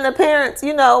 behind the parents,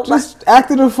 you know. just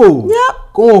acting a fool.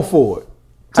 Yep. Going for it.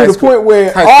 To High the school- point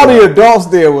where high all school. the adults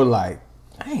there were like,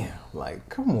 damn, like,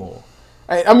 come on.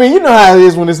 I mean, you know how it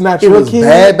is when it's not It your was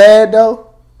kid. bad though.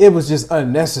 It was just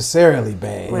unnecessarily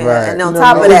bad. Right. Right. And on You know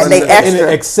top what of I that, mean? they And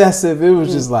extra. excessive. It was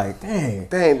just like, dang.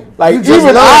 Dang, Like you just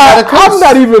even learned how to curse. I'm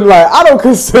not even like I don't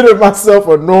consider myself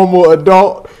a normal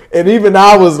adult, and even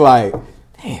I was like,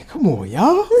 "Damn, come on,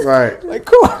 y'all! Right. Like,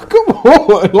 come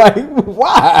on! Like,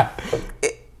 why?"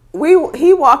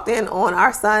 He walked in on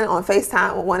our son on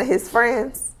FaceTime with one of his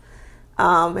friends.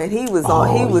 And he was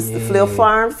on. He was the flip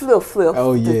farm, flip.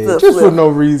 Oh yeah, flip, just flip. for no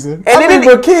reason. And I mean, then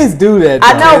but kids do that.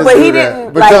 I though. know, Kids but do he that.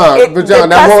 didn't. But Like, John,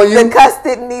 that the, more cuss, you? the cuss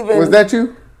didn't even. Was that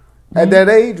you at that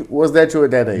age? Was that you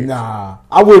at that age? Nah,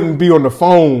 I wouldn't be on the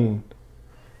phone.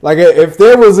 Like if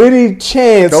there was any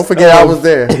chance, Don't forget I was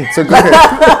there. So go ahead.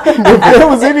 if there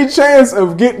was any chance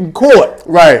of getting caught,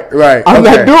 Right. I'm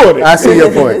not doing it. I see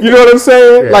your point. You know what I'm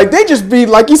saying? Yeah. Like they just be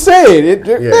like you said.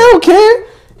 They don't care.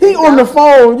 He on the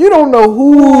phone. You don't know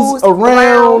who's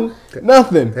around.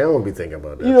 Nothing. They don't be thinking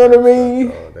about that. You know what I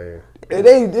mean? Oh, they- And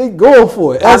they going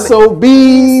for it. I mean-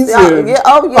 SOBs. Yeah,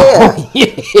 oh yeah.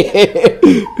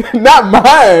 Yeah. Not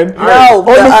mine. No, on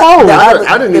the phone.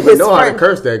 I didn't If even his know how to friend-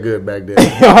 curse that good back then.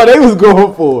 Oh, they was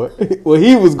going for it. Well,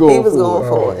 he was going He was for going it.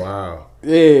 for Oh it. wow!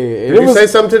 Yeah. And Did you say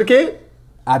something to the kid?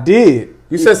 I did.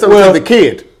 You said something Well, to the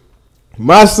kid.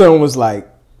 My son was like,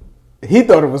 he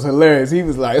thought it was hilarious. He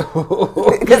was like,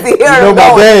 Because he you heard know him my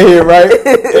going. dad here, right?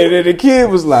 And then the kid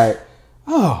was like,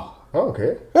 oh,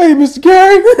 Okay. hey, Mr.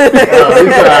 Gary.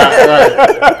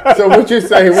 Right. So what you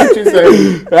say? What you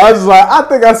say? I was like, I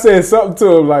think I said something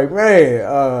to him like, man,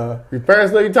 Your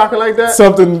parents know you talking like that?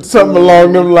 something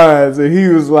along them lines. And he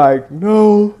was like,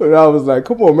 no. And I was like,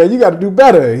 come on, man, you got to do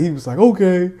better. And he was like,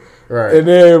 okay. Right. And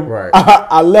then Right.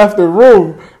 I left the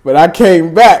room, but I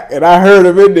came back and I heard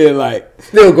him in there like,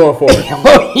 Still going for it.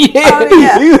 oh yeah. Oh,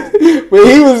 yeah. But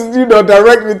he was,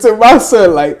 directing me to my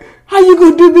son like, how you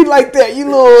gonna do me like that, you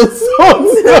little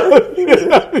son? He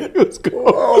was going,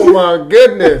 Oh my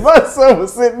goodness. my son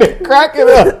was sitting there cracking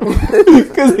up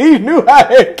because he knew I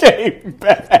had came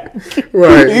back.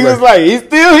 Right. He was like, he's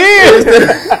still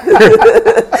here.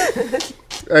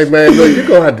 Hey man, look, you're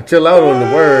gonna have to chill out on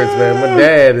the words, man. My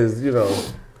dad is,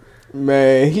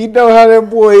 Man, he know how that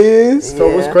boy is.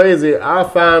 So what's Yeah. crazy, I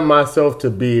find myself to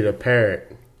be the parent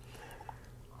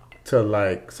to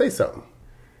like say something.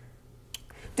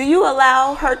 Do you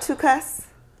allow her to cuss?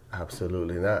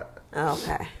 Absolutely not.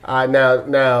 Okay.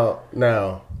 Now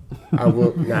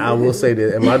I will say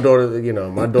this, and my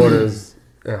daughter's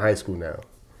in high school now.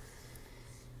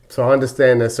 So I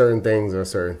understand that certain things are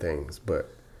certain things, but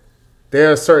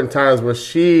there are certain times where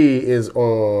she is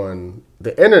on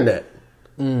the internet.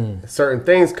 Certain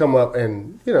things come up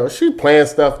and, she playing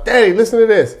stuff. Daddy, listen to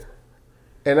this.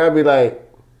 And I'd be like,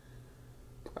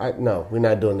 no, we're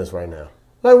not doing this right now.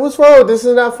 Like, what's wrong? This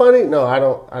is not funny? No, I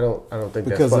don't think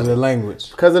Because that's funny. of the language.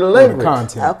 Because of the Or language. the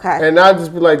content. Okay. And I'd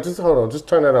just be like, just hold on, just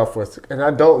turn that off for a second. And I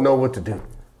don't know what to do.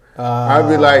 I'd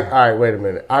be like, all right, wait a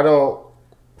minute. I don't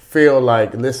feel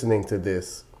like listening to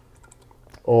this.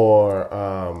 Or,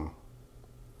 I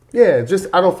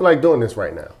don't feel like doing this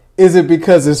right now. Is it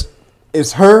because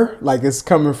it's her? Like it's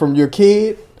coming from your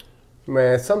kid?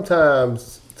 Man,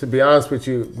 sometimes, to be honest with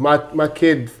you, my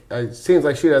kid, it seems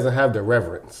like she doesn't have the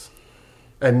reverence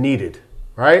and needed,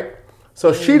 right?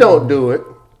 So she don't do it,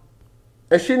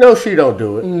 and she knows she don't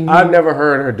do it. I've never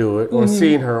heard her do it or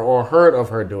seen her or heard of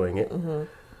her doing it.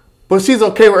 But she's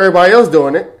okay with everybody else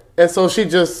doing it. And so she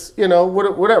just,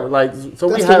 whatever. Like, so That's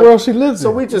we the have, world she lives so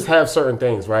in. we just have certain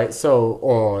things, right? So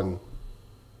on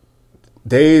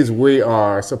days we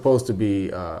are supposed to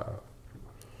be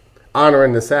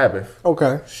honoring the Sabbath,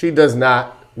 Okay. she does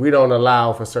not. We don't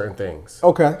allow for certain things.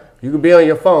 Okay. You can be on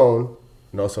your phone,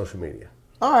 no social media.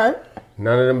 All right.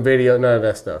 None of them video, none of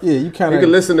that stuff. Yeah, you kinda- You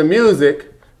can listen to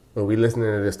music, but we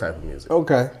listening to this type of music.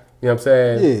 Okay. You know what I'm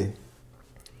saying?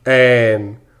 Yeah.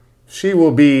 And she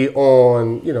will be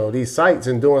on, these sites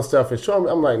and doing stuff and showing me.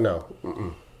 I'm like, no.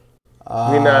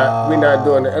 We're not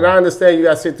doing it. And I understand you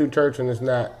got to sit through church and it's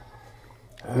not.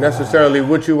 necessarily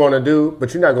what you want to do,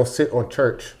 but you're not gonna sit on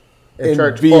church And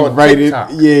church be on rated.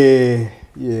 TikTok.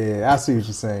 Yeah, I see what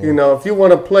you're saying. You know, if you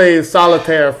want to play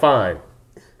solitaire, fine,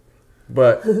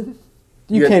 but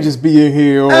you can't just be in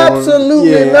here.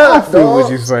 Absolutely not. I feel dog. what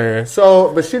you're saying.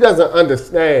 So, but she doesn't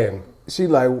understand. She's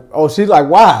like,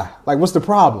 why? Like, what's the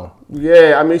problem?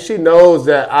 Yeah, I mean, she knows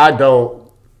that I don't.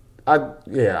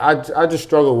 I just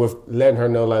struggle with letting her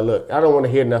know, like, look, I don't want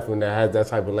to hear nothing that has that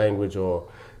type of language or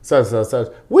such,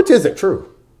 which isn't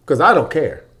true, because I don't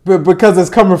care. But because it's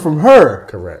coming from her.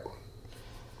 Correct.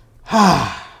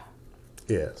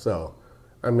 Yeah, so,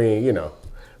 I mean, you know.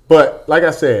 But, like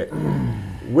I said,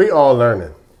 we all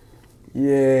learning.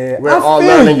 Yeah, We're all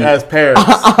learning as parents.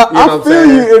 I feel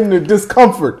you in the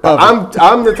discomfort of it.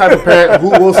 I'm the type of parent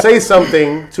who will say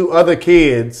something to other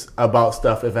kids about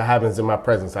stuff if it happens in my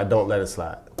presence. I don't let it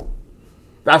slide.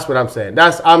 That's what I'm saying.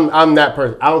 I'm that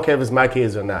person. I don't care if it's my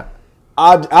kids or not.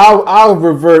 I'll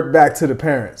revert back to the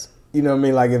parents. You know what I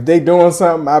mean? Like if they doing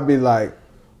something, I'll be like,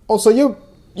 oh, so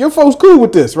your folks cool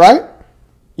with this, right?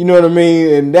 You know what I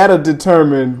mean? And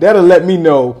that'll let me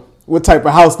know what type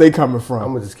of house they coming from.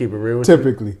 I'm gonna just keep it real with you.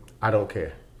 Typically. I don't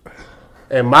care.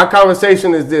 And my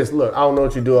conversation is this: look, I don't know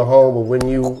what you do at home, but when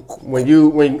you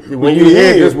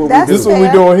hear this, this what we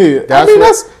doing here.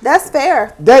 That's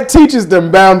fair. That teaches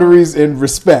them boundaries and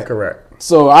respect. Correct.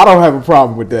 So I don't have a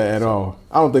problem with that at all.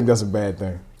 I don't think that's a bad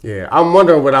thing. Yeah, I'm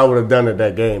wondering what I would have done at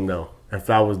that game though, if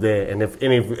I was there, and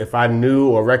if I knew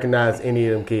or recognized any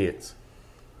of them kids.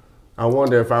 I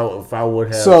wonder if I would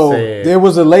have. So said, there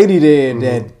was a lady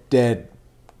there that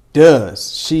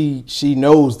does. She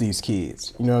knows these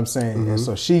kids. You know what I'm saying? And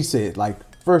so she said, like,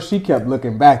 first she kept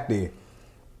looking back there,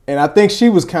 and I think she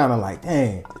was kind of like,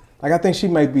 dang, like I think she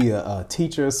might be a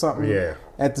teacher or something. Yeah.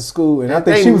 At the school, and I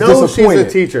they think she was know disappointed.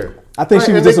 She's a teacher. I think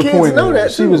she was and the kids disappointed. know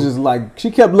that She too. was just like, she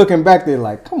kept looking back there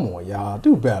like, come on, y'all,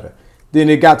 do better. Then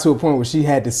it got to a point where she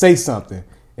had to say something,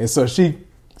 and so she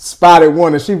spotted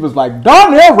one, and she was like,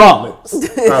 Darnell Rollins.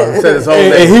 Said his whole and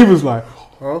name. he was like,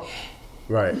 Huh?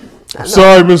 Right.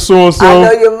 sorry, Miss So-and-so. I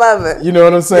know your mother. You know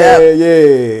what I'm saying?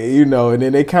 Yeah, you know, and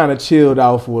then they kind of chilled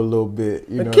out for a little bit.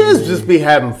 You The know kids what I mean? just be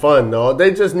having fun, though.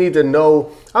 They just need to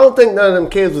know. I don't think none of them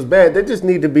kids was bad. They just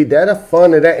need to be that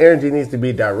fun, and that energy needs to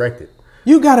be directed.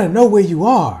 You gotta know where you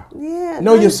are. Yeah,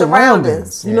 know your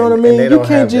surroundings. You know what I And mean? they You don't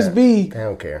can't have just that. be. They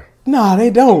don't care. Nah, they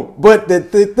don't. But the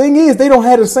thing is, they don't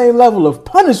have the same level of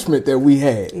punishment that we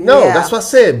had. No, Yeah. that's what I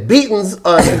said. Beatings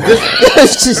are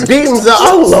beatings are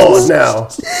outlawed now.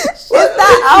 It's not.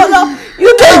 I don't know.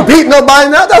 You can't beat nobody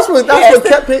now. That's what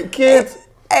kept kids.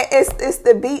 It's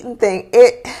the beating thing.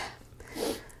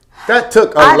 That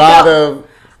took a lot of.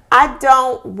 I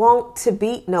don't want to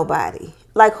beat nobody.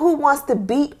 Like, who wants to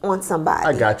beat on somebody?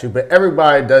 I got you, but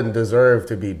everybody doesn't deserve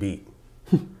to be beat.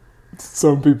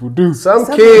 Some people do. Some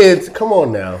kids, come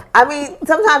on now. I mean,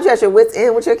 sometimes you're at your wits'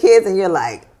 end with your kids, and you're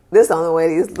like, "This is the only way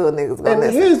these little niggas gonna And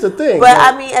listen." here's the thing. But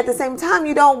like, I mean, at the same time,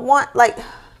 you don't want like.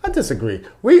 I disagree.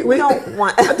 We don't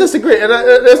want. I disagree, and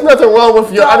there's nothing wrong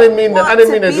with you. I didn't mean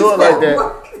to do it like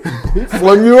that.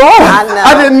 When you are, I know.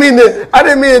 I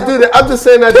didn't mean to do that. I'm just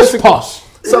saying I disagree. posh.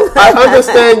 So I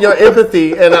understand your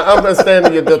empathy, and I understand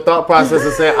the thought process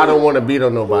of saying I don't want to beat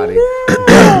on nobody.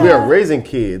 We are raising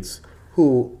kids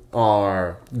who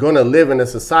are going to live in a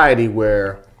society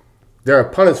where there are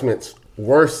punishments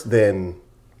worse than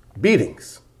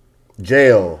beatings,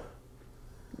 jail,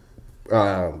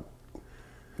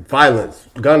 violence,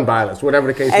 gun violence, whatever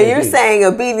the case may And be. you're saying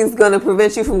a beating's gonna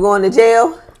prevent you from going to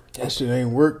jail? That shit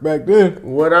ain't work back then.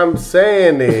 What I'm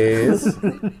saying is,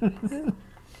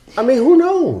 I mean, who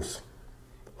knows?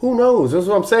 Who knows? That's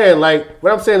what I'm saying. Like,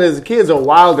 what I'm saying is kids are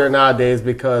wilder nowadays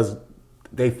because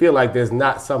they feel like there's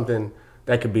not something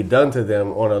that could be done to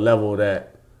them on a level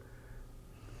that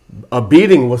a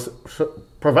beating was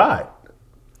provide.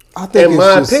 I think In it's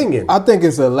my just, opinion. I think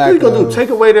it's a What lack are you going to do? of. Take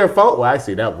away their phone? Well,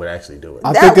 actually, that would actually do it.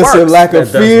 I That think it's a works. lack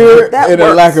of That does fear work. That and a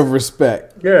works. lack of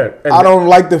respect. Yeah. And I don't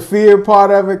like the fear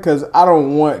part of it because I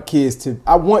don't want kids to.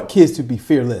 I want kids to be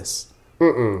fearless.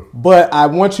 But I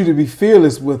want you to be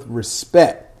fearless with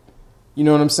respect. You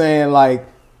know what I'm saying? Like,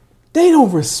 they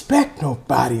don't respect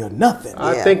nobody or nothing.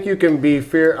 I Yeah. think you can be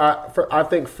fear. I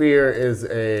think fear is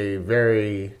a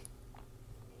very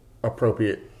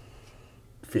appropriate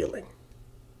feeling.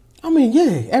 I mean,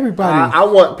 yeah, everybody. I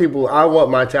want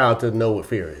my child to know what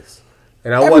fear is,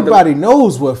 and I everybody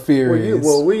knows what fear want is.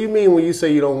 them. What do you mean when you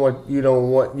say you want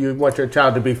your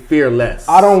child to be fearless?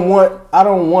 I don't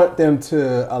want them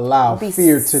to allow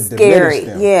fear to scary. diminish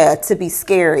them. Yeah, to be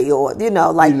scary or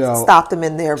stop them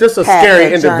in their Just a path, scary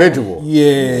their journey. individual.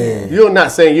 Yeah. You're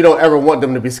not saying you don't ever want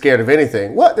them to be scared of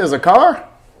anything. What? There's a car?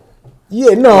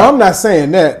 Yeah, no, I'm not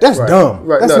saying that. That's dumb.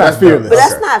 Right. That's No, not that's fearless. But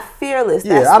that's not fearless.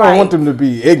 Yeah, That's I don't like, want them to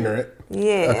be ignorant.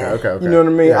 Yeah. Okay. You know what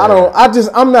I mean? Yeah,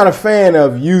 I'm not a fan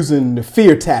of using the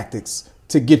fear tactics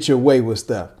to get your way with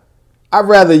stuff. I'd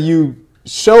rather you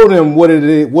show them what it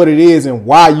is and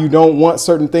why you don't want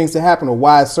certain things to happen or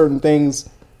why certain things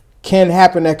can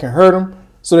happen that can hurt them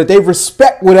so that they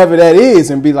respect whatever that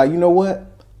is and be like, you know what?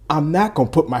 I'm not going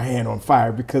to put my hand on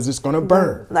fire because it's going to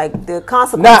burn. Like the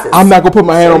consequences. I'm not going to put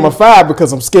my hand on my fire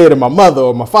because I'm scared of my mother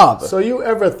or my father. So you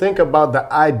ever think about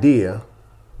the idea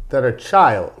that a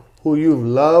child who you've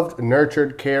loved,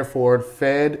 nurtured, cared for,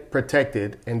 fed,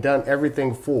 protected, and done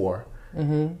everything for,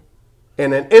 in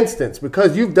an instance,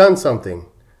 because you've done something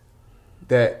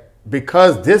that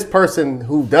because this person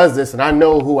who does this, and I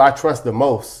know who I trust the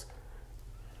most,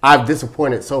 I've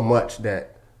disappointed so much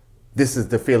that this is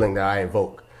the feeling that I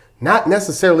invoke. Not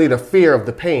necessarily the fear of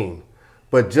the pain,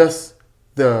 but just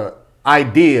the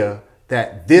idea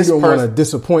that this You don't person... want to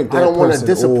disappoint that I don't want to person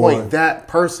disappoint or- that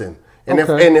person. And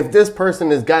Okay. if this person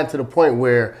has gotten to the point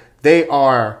where they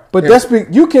are... But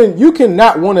you can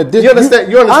not want to... You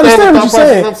understand? You I understand understand the what you're thought process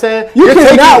saying. I'm saying? You You're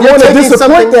cannot taking- want to you're taking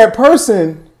disappoint something- that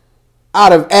person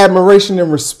out of admiration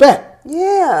and respect.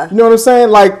 Yeah. You know what I'm saying?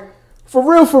 Like, for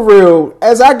real,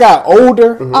 as I got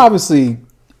older, obviously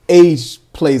age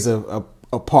plays a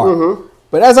part.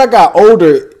 But as I got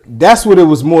older, that's what it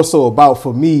was more so about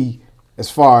for me as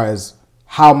far as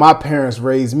how my parents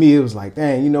raised me. It was like,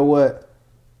 dang, you know what?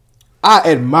 I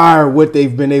admire what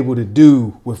they've been able to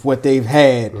do with what they've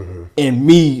had in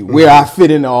me, where I fit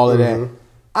into all of that.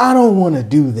 I don't want to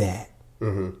do that.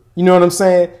 You know what I'm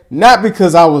saying? Not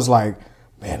because I was like,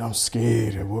 man, I'm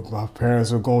scared of what my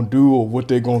parents are going to do or what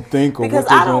they're going to think. Or Because what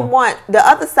they're I don't want the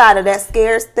other side of that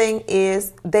scares thing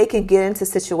is they can get into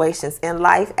situations in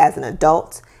life as an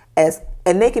adult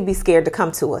and they can be scared to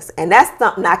come to us, and that's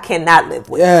something I cannot live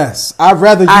with. Yes, I'd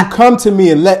rather you come to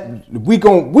me and we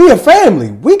a family.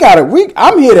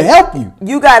 I'm here to help you.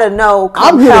 You got to know,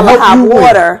 I'm come here to hell or help high you win.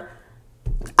 water,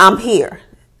 I'm here.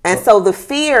 And so the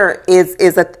fear if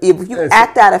you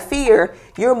act out of fear,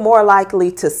 you're more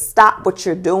likely to stop what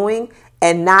you're doing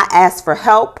and not ask for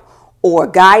help or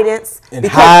guidance And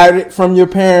hide it from your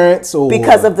parents or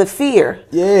because of the fear.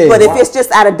 Yeah. But if it's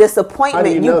just out of disappointment, How do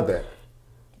you know that?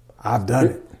 I've done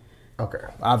it. Okay.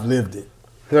 I've lived it.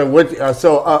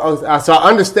 So I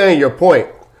understand your point.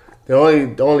 The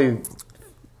only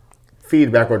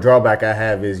feedback or drawback I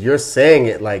have is you're saying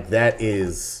it like that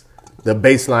is the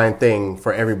baseline thing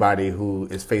for everybody who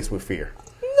is faced with fear.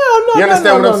 No. You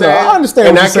understand what I'm saying? I understand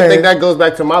and what I you're saying. think that goes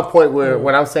back to my point where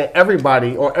when I'm saying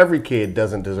everybody or every kid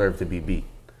doesn't deserve to be beat.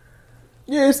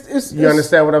 Yeah, it's You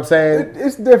understand what I'm saying?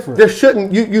 It's different. There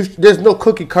shouldn't there's no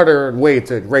cookie cutter way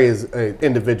to raise an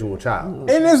individual child.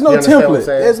 And there's no You understand what I'm template.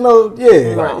 saying? There's no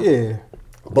Right. yeah.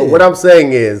 But what I'm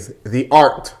saying is the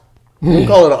art. We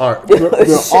call it an art.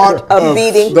 The art of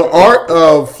beating. The art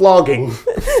of flogging.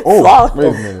 Oh, Flog. wait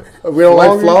a minute. We don't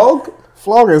like Flogging? flog?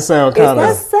 Flogging sound Is kind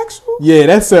that of. sexual? Yeah,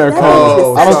 that sound kind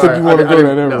Oh, of. I don't sorry. think you want to I go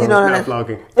didn't- there. No, You know not that-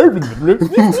 flogging. We're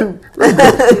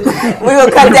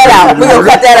gonna cut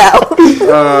that out.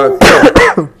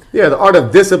 Yeah, the art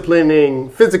of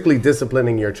physically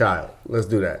disciplining your child. Let's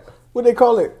do that. What they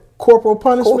call it? Corporal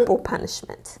punishment. Corporal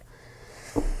punishment.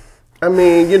 I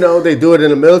mean, they do it in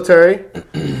the military.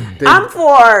 I'm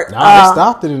for. Nah, they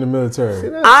stopped it in the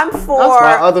military. I'm for. That's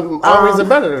why other armies are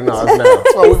better than ours now.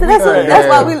 That's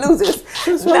why we losers.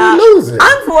 That's why we losing.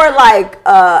 I'm for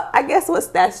I guess what's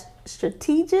that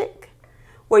strategic,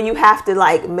 where you have to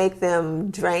make them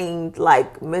drained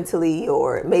mentally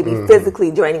or maybe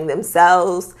physically draining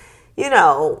themselves.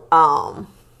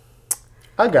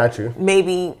 I got you.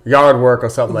 Maybe Yard work or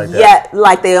something like that.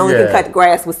 they only Yeah. can cut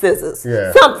grass with scissors.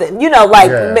 Yeah. Something, Yeah.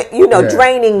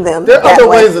 draining them. There that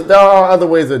way. are other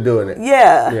ways of doing it.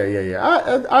 Yeah.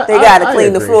 Yeah. They got to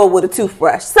clean the floor with a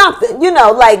toothbrush. Something,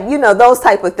 those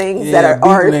type of things that are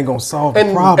beating ain't gonna solve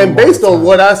the problem. And based on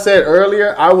what I said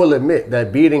earlier, I will admit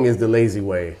that beating is the lazy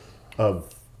way of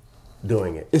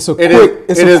doing it. It's a It quick-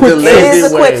 is- it's a it is quick the fix. It lazy is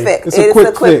a quick way. fix. It's a It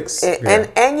is quick fix.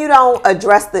 And you don't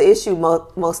address the issue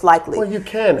most likely. Well, you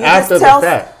can You after just the tell-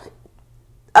 fact.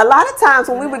 A lot of times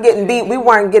when we were getting beat, we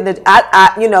weren't getting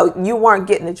you weren't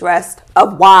getting addressed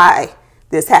of why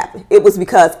this happened. It was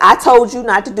because I told you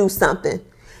not to do something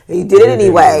and you did it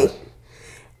anyway,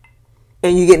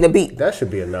 and you're getting a beat. That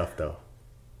should be enough, though.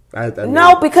 I mean,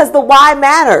 No, because the why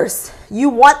matters. You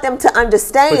want them to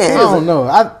understand. I don't know.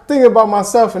 I think about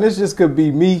myself, and this just could be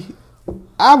me.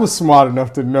 I was smart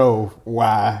enough to know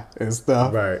why and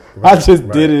stuff. Right, I just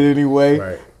right, did it anyway,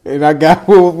 right. and I got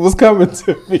what was coming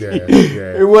to me.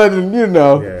 Yeah. It wasn't,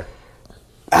 yeah.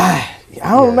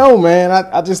 I don't know, man.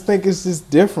 I just think it's just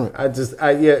different.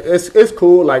 It's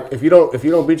cool. Like if you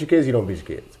don't beat your kids, you don't beat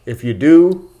your kids. If you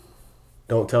do,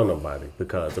 don't tell nobody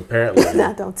because apparently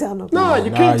don't tell nobody. No,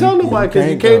 you can't tell nobody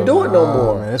because you can't do it no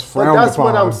more. Man, it's but frowned that's what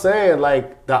upon. I'm saying.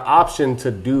 Like the option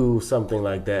to do something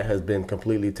like that has been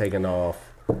completely taken off,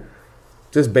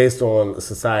 just based on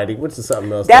society, which is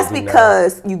something else. That's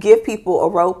because you give people a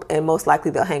rope and most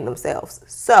likely they'll hang themselves.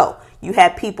 So you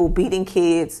have people beating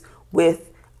kids with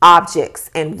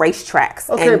objects and racetracks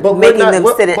and making them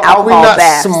sit in alcohol Are we not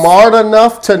baths. smart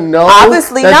enough to know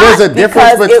Obviously that not, there's a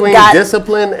difference because between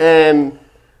discipline and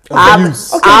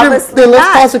abuse? Obviously then let's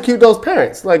not. prosecute those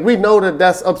parents. Like we know that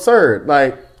that's absurd.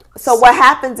 Like So what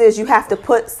happens is you have to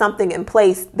put something in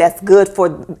place that's good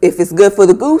for. If it's good for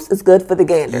the goose, it's good for the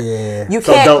gander. Yeah. You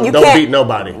so can't. don't beat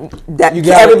nobody.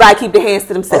 Everybody keep their hands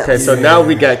to themselves. Okay, so now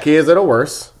we got kids that are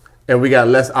worse, and we got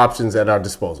less options at our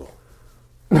disposal.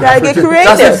 You gotta get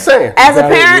creative. That's what I'm saying. As a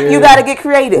parent, you gotta get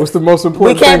creative. What's the most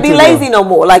important We can't thing be to lazy them? no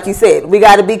more, like you said. We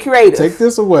gotta be creative. Take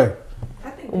this away.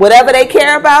 Whatever they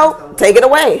care about, take it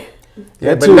away.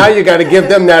 Yeah, but now you got to give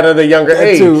them that at a younger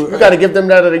age. too. You got to give them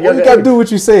that at a younger You got to age. do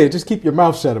what you said. Just keep your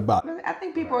mouth shut about it. I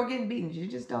think people are getting beaten. You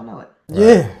just don't know it.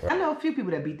 Yeah. I know a few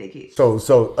people that beat their kids.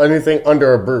 So anything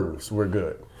under a bruise, we're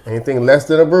good. Anything less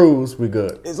than a bruise, we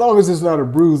good. As long as it's not a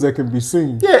bruise that can be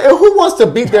seen. Yeah, and who wants to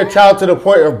beat their child to the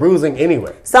point of bruising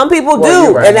anyway? Some people Well, do,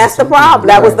 you're right. and that's the problem.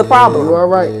 That was the problem. You all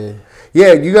right?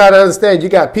 Yeah, you got to understand. You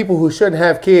got people who shouldn't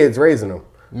have kids raising them.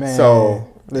 Man, So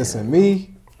listen, me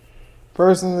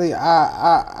personally,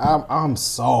 I'm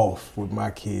soft with my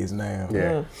kids now.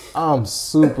 yeah, I'm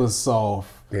super soft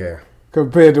yeah.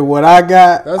 compared to what I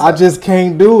got. I just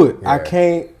can't do it. I Yeah.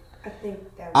 can't. I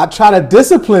think that I try to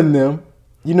discipline them.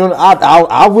 You know,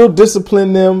 I will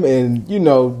discipline them and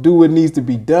do what needs to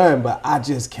be done, but I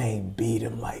just can't beat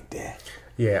them like that.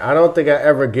 Yeah, I don't think I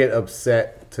ever get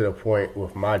upset to the point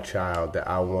with my child that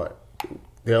I want.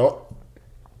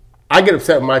 I get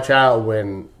upset with my child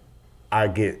when I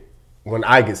get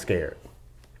scared.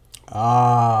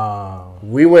 Ah.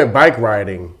 We went bike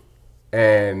riding,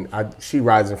 and she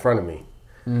rides in front of me.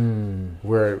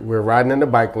 We're riding in the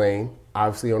bike lane,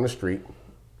 obviously on the street.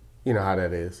 You know how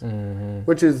that is.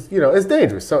 Which is, it's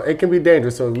dangerous. So it can be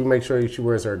dangerous. So we make sure she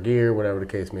wears her gear, whatever the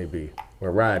case may be. We're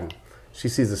riding. She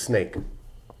sees a snake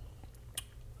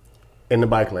in the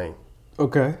bike lane.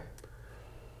 Okay.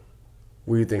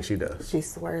 What do you think she does? She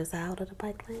swears out of the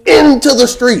bike lane. Into the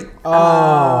street.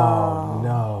 Oh,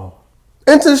 no.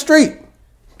 Into the street.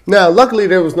 Now, luckily,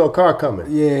 there was no car coming.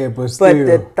 Yeah, but still, But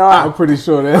the thought, I'm pretty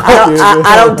sure that.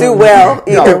 I don't do well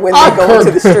either when they go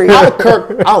into the street. I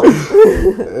kirked out.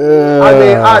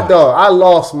 I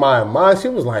lost my mind. She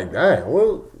was like, dang, it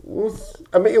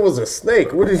was a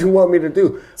snake. What did you want me to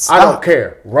do? I don't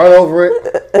care. Run over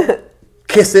it.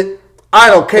 Kiss it. I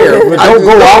don't care. But don't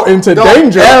go out into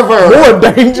danger.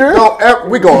 More danger.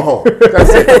 We going home. That's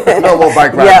it. No more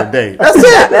bike ride today. That's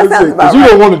it. That sounds about You right.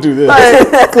 don't want to do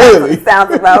this. Clearly.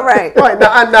 Sounds about right. Right.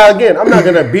 Now, again, I'm not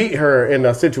going to beat her in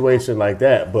a situation like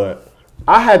that, but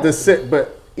I had to sit.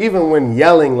 But even when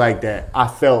yelling like that, I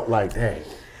felt like, dang,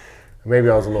 maybe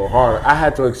I was a little harder. I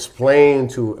had to explain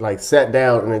sat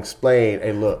down and explain,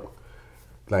 hey, look,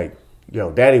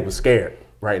 Daddy was scared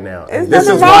right now. There's This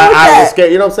nothing is wrong why with I was that.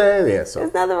 scared. You know what I'm saying? Yeah.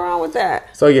 There's nothing wrong with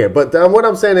that. So yeah, but what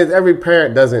I'm saying is every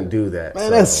parent doesn't do that. Man,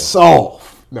 that's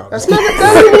soft. No, That's not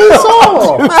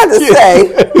soft. I just say,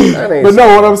 That ain't But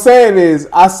no, what I'm saying is,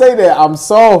 I say that I'm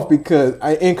soft because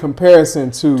in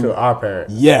comparison to our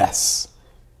parents. yes,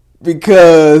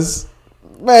 because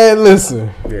man, listen,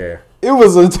 Yeah. it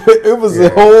was a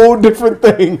whole different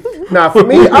thing. Now for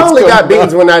me, I only got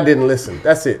beatings when I didn't listen.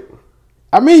 That's it.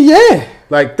 I mean, yeah,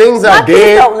 Like things my I kids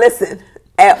did. don't listen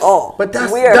at all. But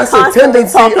that's- We are that's a constantly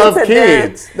tendency talking of to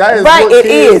kids. them. That is right. what It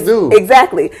kids is do.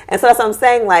 exactly, and so that's what I'm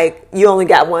saying. Like you only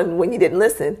got one when you didn't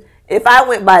listen. If I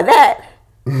went by that,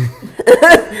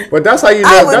 But that's how you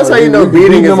I know. would- That's how you know We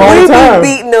beating beat is them all we the be time.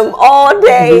 beating them all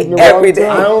day, Beating them all every the day.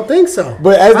 I don't think so.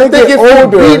 But as I they think get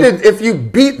older- if you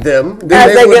beat them, then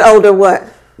As they would- get older, what?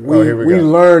 here we we go.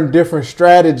 learn different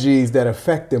strategies that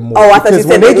affect them more. Oh, I thought you Because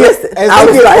said when they listen. as I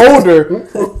they was get like- older,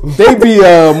 they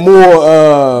be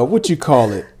more what you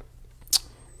call it,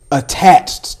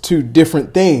 attached to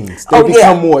different things. They Oh,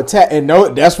 become yeah. more attached, and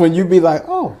that's when you be like,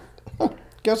 oh,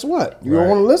 guess what? You don't Right.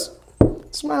 want to listen?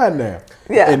 It's mine now.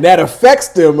 Yeah. And that affects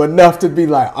them enough to be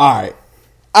like, all right,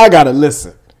 I gotta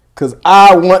listen because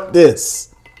I want this.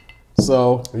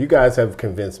 So You guys have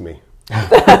convinced me. You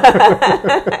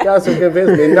guys have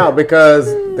convinced me. No, because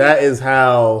that is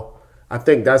how I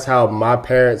think that's how my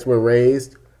parents were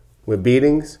raised with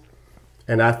beatings,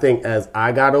 and I think as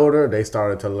I got older, they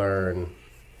started to learn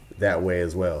that way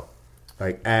as well.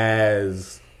 Like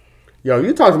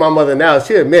you talk to my mother now,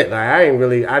 she admit like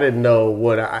I didn't know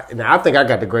I think I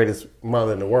got the greatest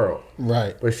mother in the world.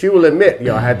 Right. But she will admit,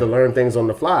 I had to learn things on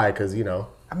the fly because I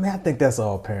mean, I think that's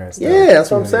all parents. Yeah,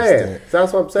 that's what I'm saying.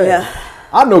 That's what I'm saying. Yeah.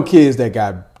 I know kids that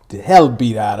got the hell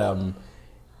beat out of them,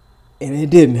 and it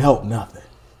didn't help nothing.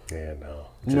 Yeah, no.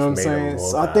 You know what I'm saying?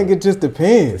 So I think it just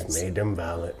depends. Just made them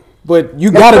violent. But you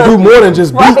got to do more than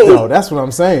just beat, though. That's what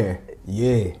I'm saying.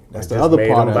 Yeah, that's the other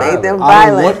part of it. Made them I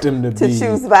don't violent. want them to be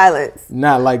choose violence.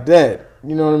 Not like that.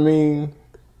 You know what I mean?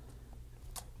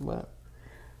 But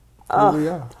here we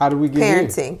are. How did we get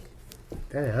Parenting.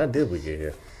 here? Dang, how did we get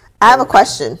here? I have a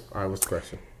question. All right, what's the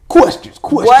question? Questions.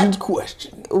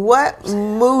 What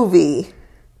movie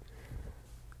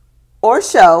or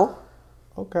show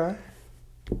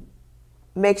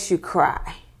makes you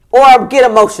cry or get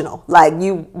emotional? Like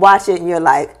you watch it and you're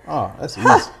like, oh, that's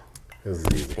easy. This is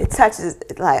easy. It touches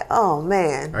like, oh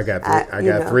man. I got three. I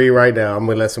got three right now. I'm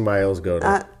gonna let somebody else go.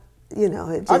 I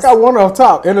got one off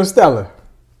top. Interstellar.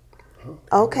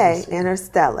 Okay,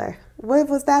 Interstellar. What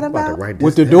was that about?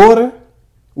 With the daughter,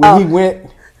 when he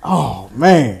went. Oh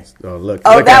man! Oh look!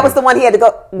 That was the one he had to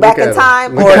go back in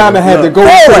time, or kind of had to go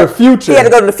to the future. He had to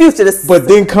go to the future, but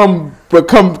then come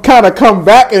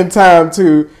back in time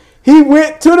to. He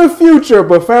went to the future,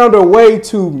 but found a way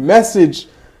to message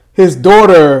his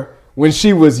daughter when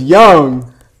she was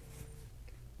young,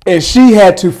 and she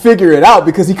had to figure it out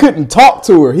because he couldn't talk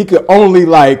to her. He could only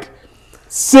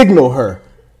signal her.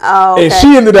 Oh, okay. And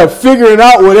she ended up figuring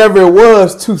out whatever it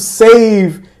was to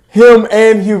save him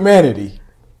and humanity.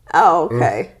 Oh,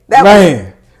 okay.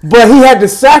 But he had to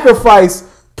sacrifice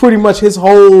pretty much his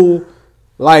whole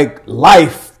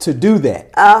life to do that.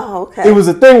 Oh, okay. It was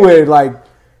a thing where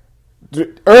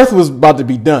Earth was about to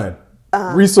be done.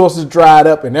 Resources dried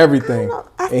up and everything.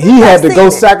 And he had to go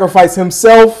sacrifice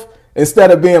himself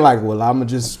instead of being well, I'm going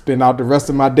to just spend out the rest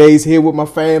of my days here with my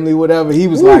family, whatever. He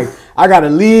was I got to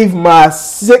leave my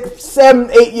 6, 7,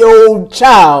 8-year-old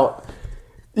child.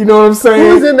 You know what I'm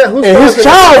saying? Who's in that? And his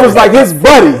child was his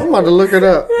buddy. I'm about to look it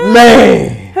up.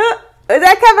 Man. Is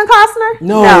that Kevin Costner?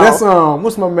 No, that's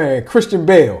what's my man? Christian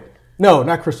Bale. No,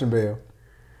 not Christian Bale.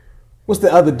 What's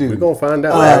the other dude? We're going to find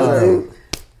out.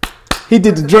 He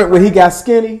did the joint where he got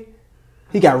skinny.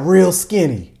 He got real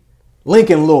skinny.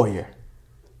 Lincoln Lawyer.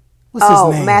 What's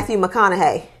his name? Matthew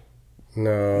McConaughey.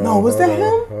 No, was that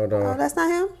him? Hold on. Oh, that's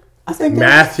not him? I think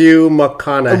Matthew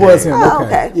McConaughey. It was him. Oh,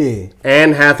 okay. Yeah.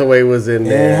 Anne Hathaway was in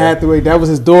there. Anne Hathaway, that was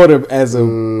his daughter as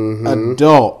an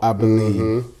adult, I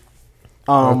believe.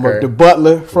 The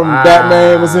butler from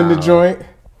Batman was in the joint.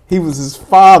 He was his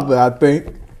father, I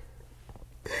think.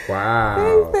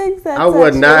 Wow. I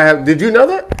would not have. Did you know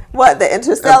that? What, the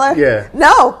Interstellar? Yeah.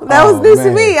 No, that was news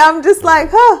to me. I'm just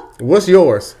What's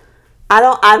yours?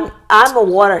 I'm a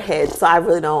waterhead, so I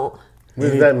really don't.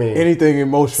 What does that mean? Anything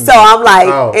emotional. So I'm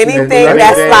anything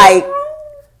that's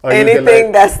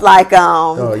anything that's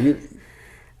you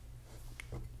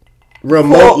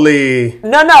remotely.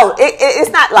 No,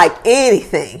 it's not like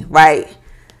anything, right?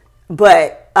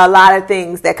 But a lot of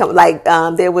things that come,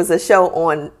 there was a show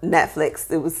on Netflix.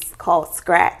 It was called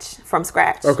From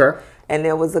Scratch. Okay. And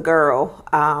there was a girl.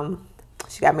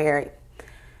 She got married.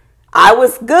 I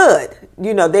was good.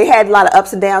 They had a lot of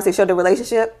ups and downs. They showed their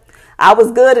relationship. I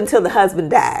was good until the husband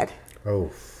died.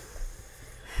 Oh.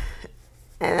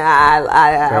 And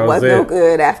I wasn't no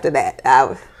good after that.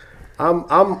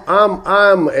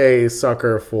 I'm a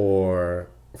sucker for,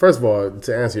 first of all,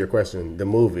 to answer your question, the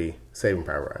movie Saving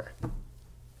Private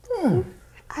Ryan.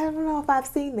 I don't know if I've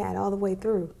seen that all the way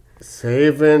through.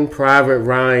 Saving Private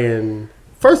Ryan.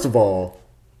 First of all,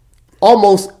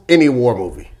 almost any war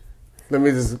movie. Let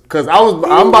me just, because I'm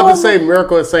about to say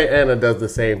Miracle at St. Anna does the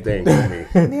same thing to me.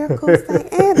 Miracle at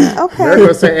St. Anna, okay. Miracle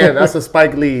at St. Anna, that's a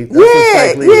Spike Lee.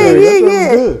 Yeah.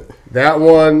 That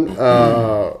one,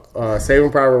 Saving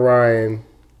Private Ryan,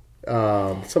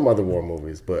 some other war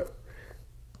movies, but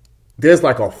there's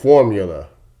a formula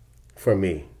for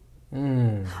me.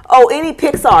 Oh, any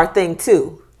Pixar thing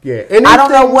too. Yeah. I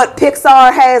don't know what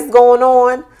Pixar has going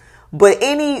on, but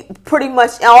pretty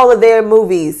much all of their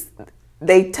movies,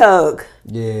 they tug.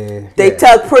 Yeah. They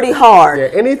tug pretty hard. Yeah,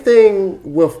 anything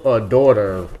with a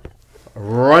daughter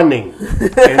running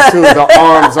into the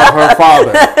arms of her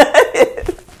father.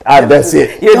 That's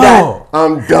it. You're done.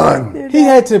 I'm done. He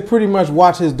had to pretty much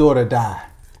watch his daughter die.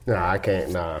 Nah, I can't.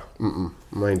 Nah.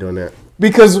 I ain't doing that.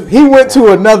 Because he went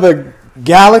to another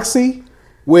galaxy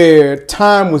where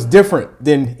time was different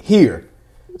than here.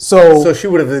 So she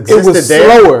would have existed.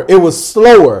 It was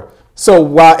slower. So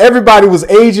while everybody was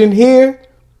aging here,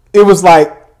 it was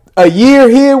a year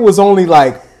here was only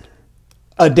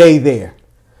a day there.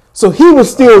 So he was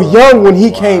still young when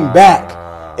he came back,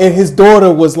 and his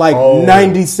daughter was like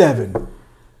 97.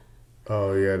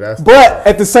 Oh yeah, that's. But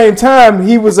at the same time,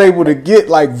 he was able to get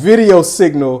like video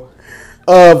signal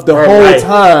of the whole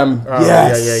time.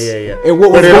 Yes. Yeah. And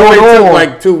what was it going only on? took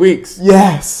like 2 weeks.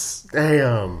 Yes.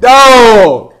 Damn.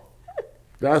 Oh.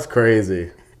 That's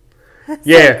crazy. That's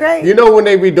Yeah. so great. You know when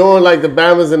they be doing like the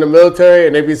Bamas in the military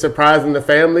and they be surprising the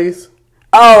families?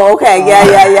 Oh, okay. Yeah.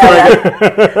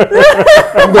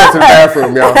 I'm going to the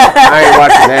bathroom, y'all. I ain't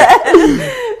watching that.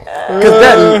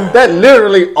 Because that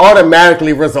literally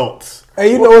automatically results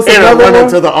Hey, you know what's in a another run one?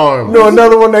 into the arm. You know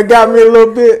another one that got me a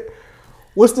little bit?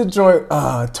 What's the joint?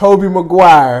 Toby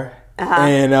Maguire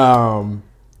and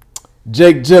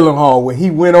Jake Gyllenhaal when he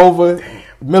went over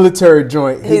military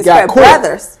joint. He got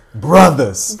caught.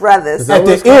 Brothers. At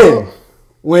the end,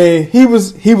 when he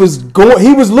was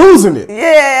losing it.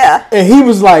 Yeah. And he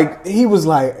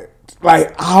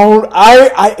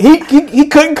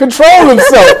couldn't control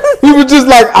himself. He was just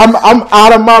like, I'm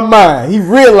out of my mind. He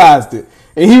realized it.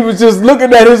 And he was just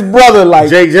looking at his brother like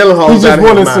Jake Gyllenhaal. He just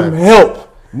wanted some help.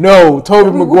 No,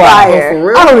 Tobey Maguire. Oh, for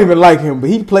real? I don't even like him, but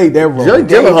he played that role. Jake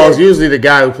Gyllenhaal's usually the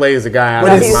guy who plays the guy out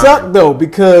But of it his sucked mind. though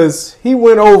because he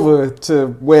went over to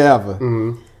wherever.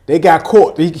 Mm-hmm. They got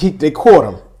caught. They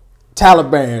caught him.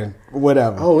 Taliban,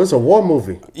 whatever. Oh, it's a war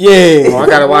movie. Yeah. Oh, I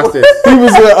gotta watch this. He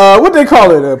was what they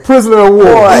call it, a prisoner of war.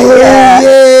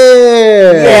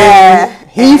 Yeah.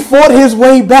 He fought his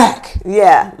way back.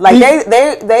 Yeah. Like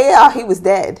he was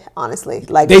dead, honestly.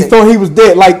 Like They thought he was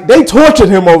dead. Like they tortured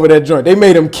him over that joint. They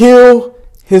made him kill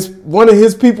one of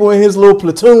his people in his little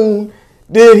platoon.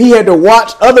 Then he had to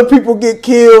watch other people get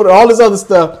killed, all this other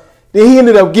stuff. Then he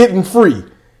ended up getting free,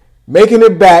 making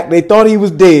it back. They thought he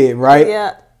was dead, right?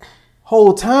 Yeah.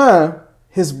 Whole time,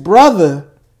 his brother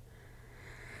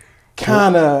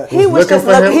kind of He was just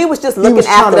looking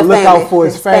after the look family, out for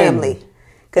his family.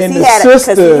 Because And he the had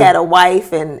sister- a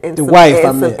wife and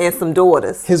some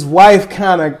daughters. His wife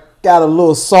kind of got a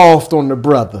little soft on the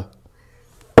brother.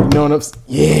 You know what I'm saying?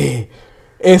 Yeah.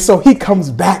 And so he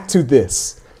comes back to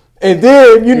this. And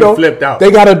then, flipped out.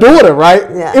 They got a daughter, right?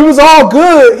 Yeah. It was all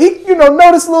good. He,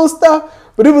 noticed little stuff,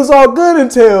 but it was all good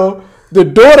until the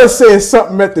daughter said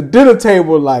something at the dinner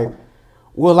table like,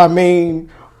 well, I mean,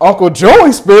 Uncle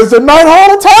Joey spends the night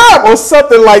all the time or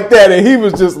something like that. And he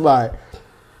was just like,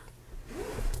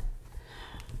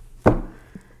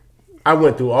 I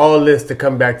went through all this to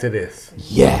come back to this.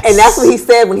 yes. And that's what he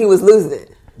said when he was losing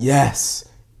it. Yes.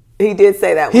 He did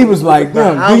say that. He was like, do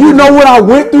you know what I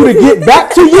went through to get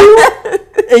back to you?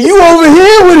 And you over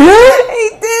here with him? He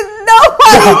didn't.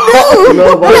 Nobody knew.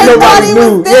 Nobody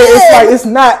knew. Was Yeah, it's dead. like it's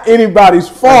not anybody's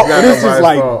fault, It's not but it's just nobody's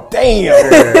like, fault. damn.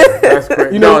 Yeah, that's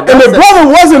great. And the brother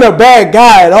wasn't a bad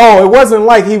guy at all. It wasn't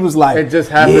like he was like, It just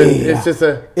happened. yeah.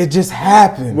 It just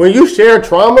happened. when you share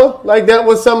trauma like that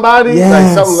with somebody,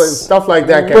 Yes. like stuff like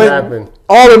that can But happen.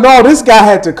 all in all, this guy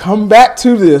had to come back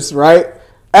to this, right?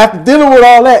 After dealing with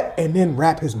all that, and then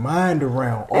wrap his mind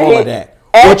around all of that.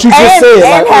 What you just said, and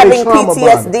like all the having trauma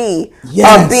PTSD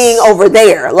Yes. of being over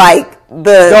there, like the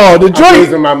the I'm joint.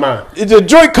 losing my mind. The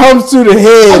joint comes to the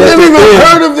head. I never even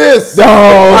heard of this. No.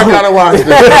 I gotta watch this.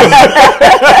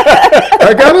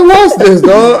 I gotta watch this,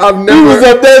 dog. I've He never. was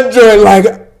at that joint like,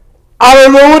 I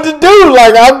don't know what to do.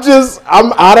 Like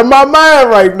I'm out of my mind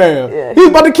right now. Yeah. He was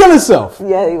about to kill himself,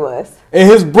 Yeah, he was. and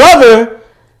his brother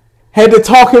had to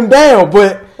talk him down.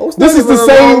 But it's this not is the even a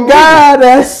same long guy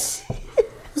that's.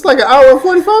 It's like an hour and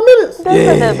 45 minutes. That's a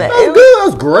little bit. That's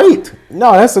good. That's great.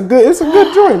 No, it's a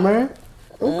good joint, man.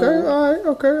 Okay, all right,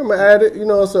 okay. I'm gonna add it.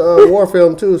 It's a war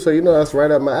film too, so that's right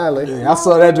up my alley. Yeah, I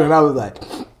saw that joint. I was like,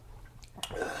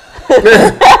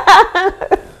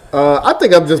 I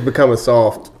think I'm just becoming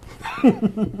soft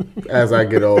as I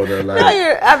get older. Like,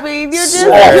 You're just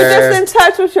in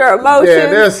touch with your emotions. yeah,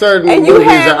 there's certain and movies you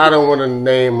have, that I don't want to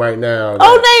name right now.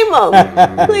 name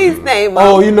them. Please name them.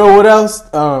 oh, you know what else?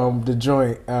 The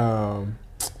joint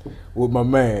with my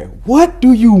man. What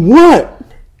do you want?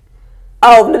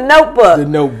 Oh, The Notebook. The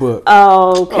Notebook.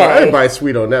 Oh, okay. Everybody's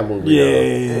sweet on that movie. Yeah.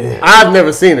 though. I've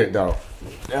never seen it though.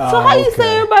 So how you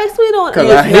say everybody's sweet on it? Because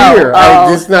I hear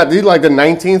it's not. You're like the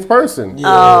 19th person.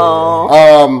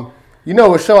 Oh.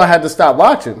 A show I had to stop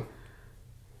watching,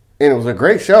 and it was a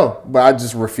great show, but I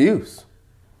just refused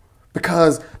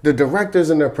because the directors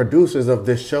and the producers of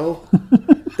this show,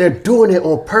 they're doing it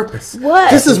on purpose. What?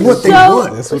 This is what they Show?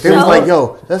 want. That's They what was they like,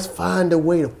 yo, let's find a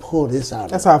way to pull this out.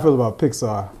 That's how I feel about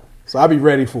Pixar. So I'll be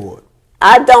ready for it.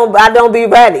 I don't be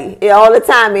ready all the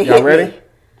time. Y'all ready?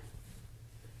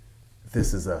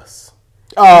 This Is Us.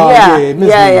 Oh Yeah. yeah, Miss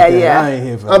Yeah, Lee yeah, with that. yeah. I ain't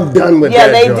here for I'm that. done with Yeah,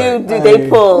 that. they joint. do. They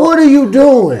pull. What are you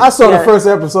doing? I saw Yeah. the first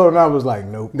episode and I was like,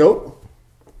 nope. Nope.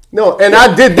 No, and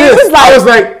I did this. He was like, I was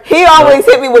like, he always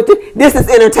hit me with, this is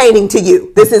entertaining to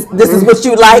you. This is what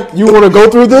you like. You want to go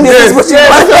through this? This is what you yeah,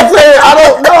 like. that's what I'm saying. I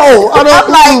don't know. I don't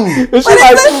I'm like, know. And she but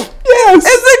like, yes.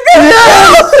 It's a good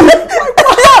show.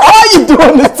 Why are you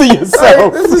doing this to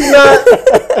yourself? This is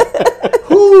not.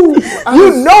 Who?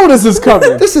 You know this is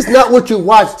coming. This is not what you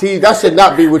watch TV. That should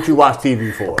not be what you watch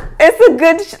TV for. It's a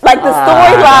good, like the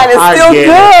storyline is still good.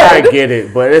 I get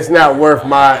it, but it's not worth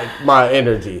my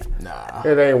energy. Nah.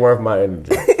 It ain't worth my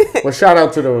energy. Well, shout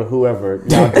out to whoever.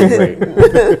 Y'all did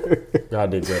great. Y'all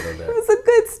did great on It that. was a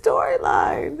good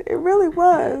storyline. It really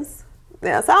was.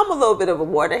 Yeah, so I'm a little bit of a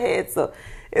waterhead, so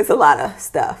it's a lot of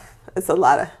stuff. It's a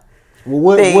lot of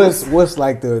Well, things. what's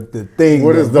like the thing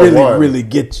What that is the really one? really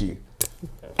get you?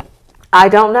 I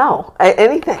don't know.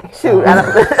 Anything. Shoot. I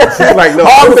don't, She's like, no, all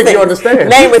I don't the think you things. understand.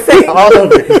 Name a thing. All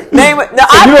of it. Name it. No,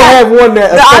 So you don't have one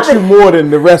that affects you more than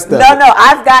the rest of it. No,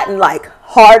 I've gotten like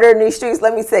harder in these streets.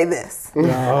 Let me say this.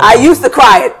 I used to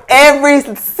cry at every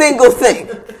single thing.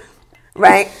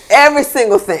 Right? Every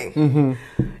single thing. Mm-hmm.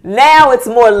 Now it's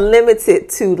more limited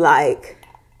to like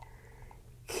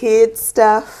kid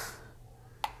stuff.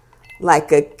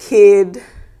 Like a kid,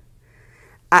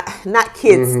 not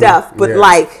kid stuff, but Yeah.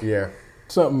 like Yeah.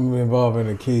 Something involving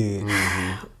a kid.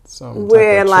 Some type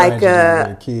where of like tragedy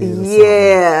with a kid or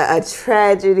something. a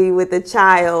tragedy with a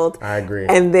child. I agree.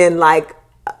 And then like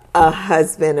a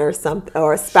husband or something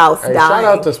or a spouse Hey, dying. shout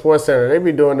out to Sports Center. They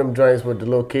be doing them joints with the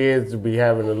little kids. Be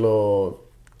having the little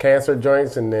cancer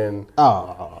joints, and then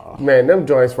Oh, man, them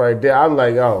joints right there. I'm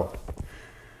like, oh.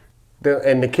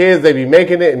 And the kids, they be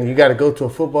making it, and you got to go to a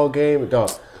football game. Dog.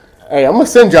 Hey, I'm gonna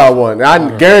send y'all one.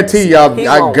 I guarantee y'all. He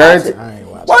I won't guarantee. watch it. I ain't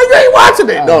watching. Why you ain't watching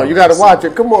it? No, you got to watch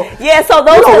it. Come on. Yeah, so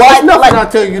those You don't are watch like, nothing I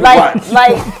tell you to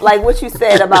watch. like what you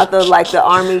said about the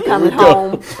army coming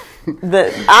home.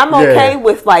 I'm okay Yeah.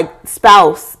 with like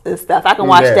spouse and stuff. I can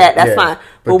watch Yeah, that. That's yeah. fine.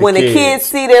 But But the when the kids. kids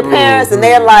see their parents and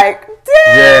they're like,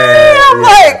 damn, Yeah, I'm yeah.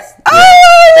 like,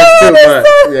 oh, That's too that's much.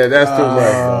 so-" Yeah, that's too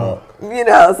much. Dog. you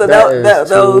know. So That is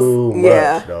those, too much,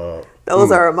 yeah, dog.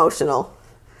 those are emotional.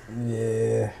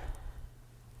 yeah,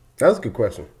 That was a good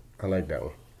question. I like that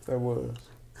one. that was.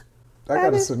 I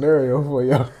got a scenario for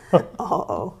y'all.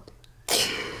 Oh,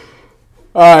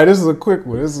 All right, this is a quick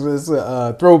one. This is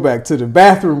a throwback to the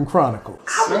Bathroom Chronicles.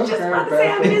 I was just about to say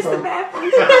I missed the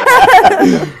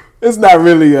bathroom. It's not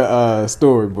really a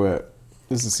story, but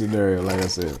it's a scenario, like I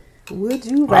said. would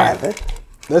you rather?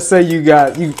 Let's say you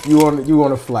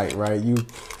on a flight, right? You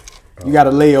got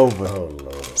a layover Oh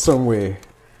Lord, somewhere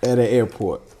at an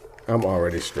airport. I'm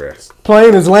already stressed.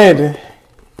 Plane is landing.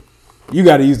 You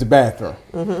got to use the bathroom,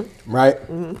 right?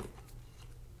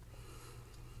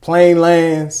 Plane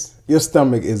lands. Your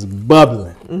stomach is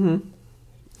bubbling.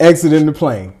 Exiting the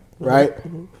plane, right?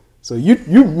 So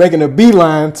you making a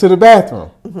beeline to the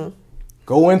bathroom.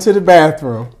 Go into the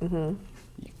bathroom.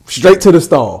 Straight to the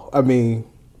stall. I mean,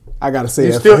 I gotta say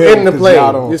You're that still for him, in the 'cause plane.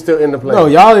 y'all don't- You're still in the plane. No,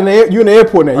 y'all you in the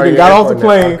airport now. You Oh, done you're got off the airport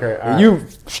now. plane. Okay, and all you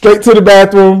straight to the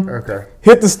bathroom. Okay.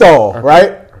 Hit the stall,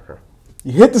 right? Okay.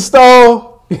 You hit the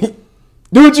stall.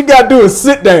 Do what you got to do is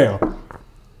sit down.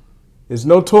 There's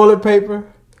no toilet paper.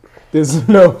 There's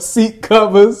no seat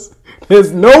covers.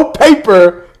 There's no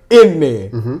paper in there.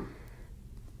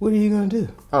 What are you going to do?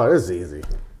 Oh, this is easy.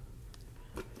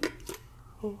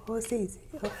 Oh, it's easy.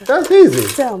 Okay. That's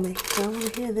easy. Tell me. I want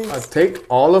to hear I this. take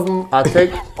all of them. I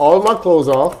take all of my clothes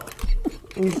off.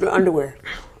 Your underwear.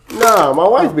 Nah, my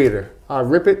wife beater. I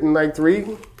rip it in like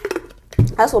 3.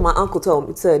 That's what my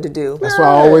uncle said to do. That's why I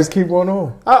always keep one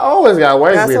on. I always got a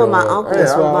wife That's beater. what my on. uncle- Yeah,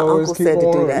 that's what I- my always uncle keep said to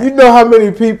one do on. that. You know how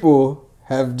many people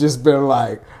have just been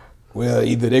like, well,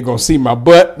 either they're going to see my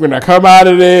butt when I come out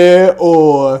of there,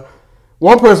 or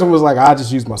one person was like, I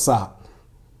just use my sock.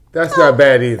 That's not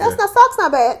bad either. Socks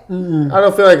not bad. I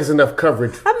don't feel like it's enough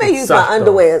coverage. I may with use socks, my though.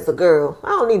 underwear as a girl. I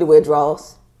don't need to wear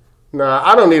drawers. Nah,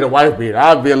 I don't need a wife beater.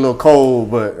 I'd be a little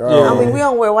cold, but I mean, we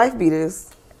don't wear wife beaters.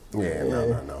 yeah,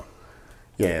 no.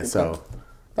 Yeah, so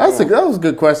that was a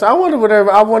good question. I wonder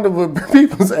what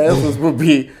people's answers would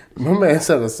be. My man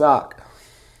said a sock.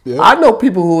 Yeah. I know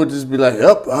people who would just be like,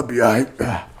 "Yep, I'll be all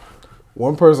right."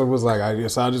 One person was like, I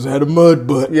guess I just had a mud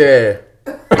butt. Yeah.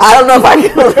 I don't know if I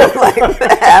can look like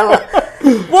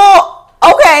that. Well,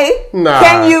 okay. Nah,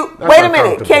 Can you that's wait a not minute?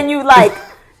 comfortable. Can you like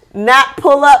not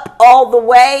pull up all the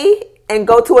way and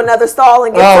go to another stall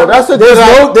and get Oh, something? that's a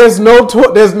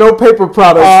good. There's no paper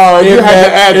products. Oh, you in had to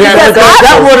that. add that. Because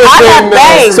That would I have have been.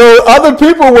 banged. So other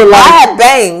people were I like, have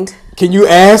banged. Can you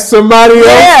ask somebody else?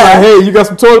 Yeah. Like, hey, you got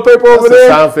some toilet paper over there?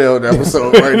 That's a Seinfeld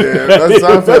episode right there. That's a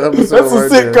Seinfeld episode That's a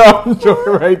right sitcom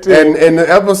joint right there. And in the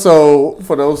episode,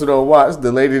 for those who don't watch,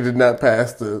 the lady did not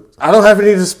pass the. I don't have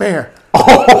any to spare.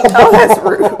 Oh, that's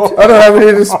rude. I don't have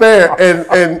any to spare.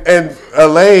 And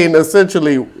Elaine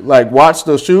essentially like watched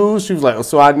those shoes. She was like,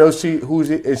 so I know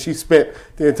and she spent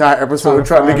the entire episode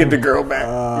trying to get the girl back.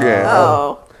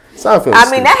 Oh. Seinfeld. I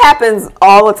mean, that happens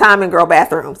all the time in girl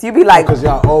bathrooms. You be like, Because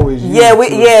y'all always use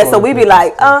so we be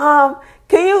like,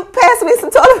 can you pass me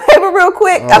some toilet paper real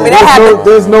quick? I mean, that happens.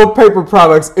 There's no paper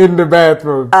products in the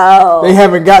bathroom. Oh. They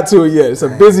haven't got to it yet. It's a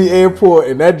busy airport,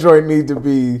 and that joint need to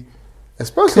be.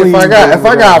 Especially if I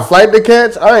got a flight to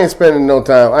catch, I ain't spending no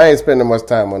time. I ain't spending much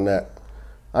time on that.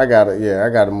 I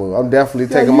gotta move. I'm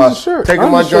definitely taking my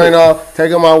joint off,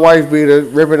 taking my wife beater,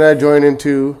 ripping that joint in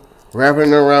two, wrapping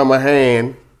it around my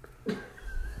hand.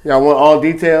 Y'all want all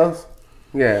details?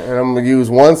 Yeah, and I'm gonna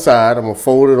use one side. I'm gonna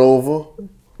fold it over.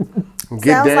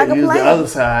 Get Sounds that. like a Use plan. the other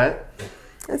side.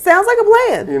 It sounds like a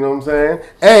plan. You know what I'm saying?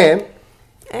 And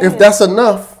if that's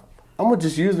enough, I'm gonna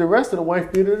just use the rest of the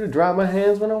wife beater to dry my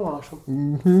hands when I wash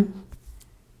them.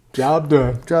 Job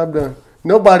done. Job done.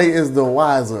 Nobody is the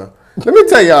wiser. Let me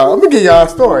tell y'all. I'm gonna give y'all a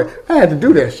story. I had to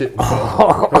do that shit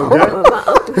before.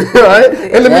 Okay? Right?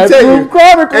 And let me tell you.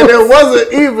 Chronicles. And it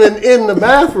wasn't even in the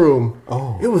bathroom.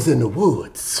 Oh. It was in the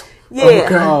woods. Yeah, Okay.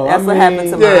 that's what happened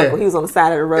to my Yeah. uncle. He was on the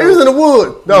side of the road. It was in the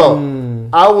woods. No,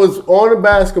 I was on a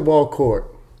basketball court.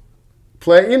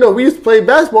 We used to play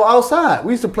basketball outside.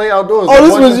 We used to play outdoors. Oh,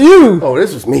 this was you. Oh,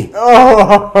 this was me.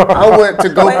 Oh. I went to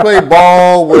go play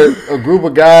ball with a group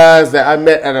of guys that I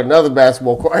met at another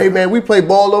basketball court. Hey, man, we play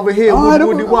ball over here. Yeah, I'm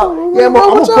going to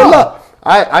pull up.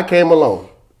 I came alone.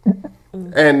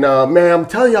 And, man, I'm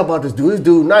telling y'all about this dude. This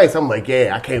dude nice. I'm like,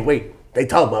 yeah, I can't wait. They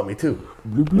talk about me, too.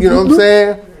 You know what I'm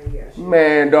saying?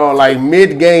 Man, dog, like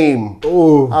mid-game,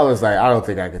 I was like, I don't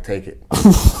think I could take it.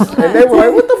 And they were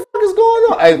like, what the fuck is going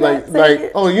on? I was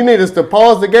like, oh, you need us to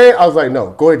pause the game? I was like,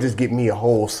 no, go ahead, just get me a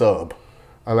whole sub.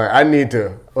 I'm like, I need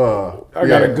to, I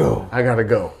gotta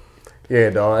go. Yeah,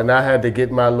 dog, and I had to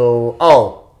get my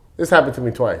this happened to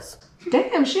me twice.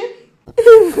 Damn, shit.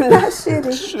 Not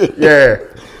shitty. Yeah.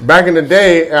 Back in the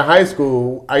day at high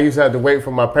school, I used to have to wait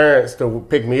for my parents to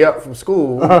pick me up from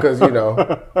school because,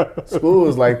 school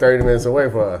was like 30 minutes away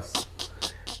for us.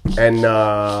 And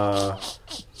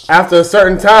after a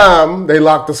certain time, they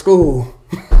locked the school.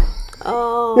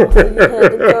 Oh, you had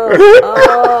to go.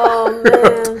 Oh,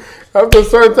 man. After a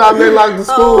certain time, they locked the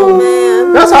school. Oh,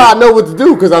 man. That's how I know what to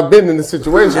do because I've been in the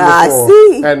situation before. I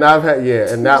see. And I've had,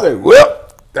 and now,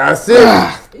 that's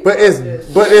it. But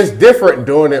it's different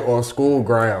doing it on school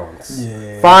grounds.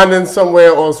 Yeah. Finding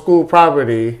somewhere on school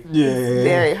property. Yeah.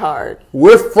 Very hard.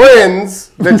 With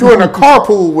friends that you're in a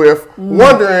carpool with,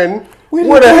 wondering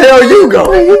where the hell you go.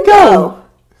 Where you go?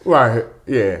 Right.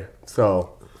 Yeah.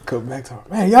 So. Come back to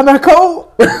man, y'all not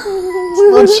cold? It's a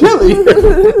little chilly.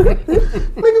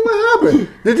 Nigga, what happened?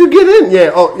 Did you get in?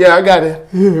 Yeah. Oh, yeah, I got it.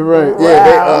 Yeah, right.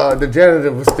 Yeah. Wow. The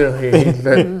janitor was still here.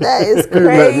 That is He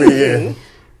let me in. crazy.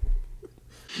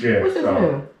 Yeah. What's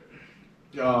So.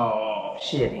 Oh,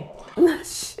 Shitty.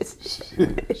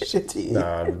 shitty.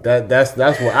 Nah, that's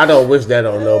what I don't wish that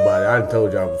on nobody. I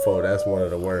told y'all before. That's one of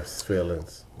the worst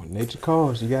feelings. When nature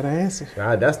calls, you gotta answer.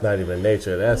 Nah, that's not even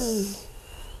nature. That's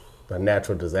a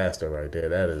natural disaster right there.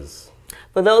 That is.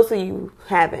 For those of you who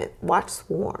haven't, watch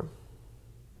Swarm.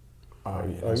 Oh,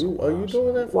 yeah, Are you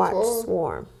doing that? Watch For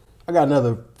Swarm. I got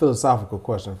another philosophical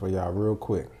question for y'all, real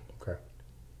quick. Okay.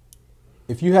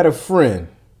 If you had a friend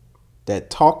that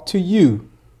talked to you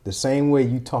the same way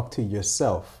you talk to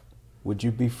yourself, would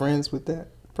you be friends with that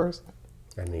person?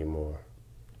 I need more.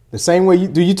 The same way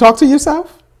do you talk to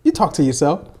yourself? You talk to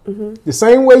yourself. Mm-hmm. The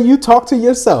same way you talk to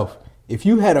yourself. If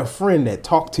you had a friend that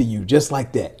talked to you just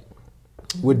like that,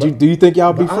 do you think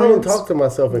y'all be friends? I don't talk to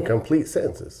myself in complete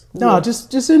sentences. No,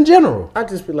 just in general. I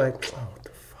just be like, oh, what the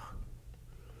fuck?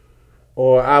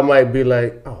 Or I might be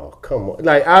like, oh, come on.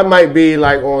 Like, I might be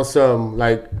like on some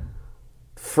like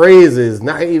phrases,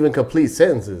 not even complete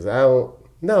sentences. I don't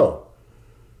know.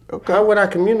 Okay. How would I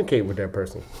communicate with that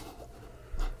person?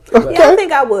 Okay. Yeah, I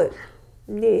think I would.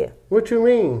 Yeah. What you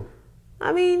mean?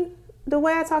 I mean, the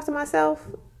way I talk to myself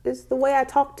is the way I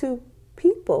talk to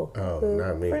people. Oh,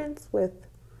 not me. Friends with.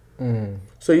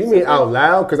 So you mean out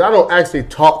loud? Because I don't actually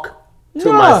talk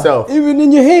to myself. Even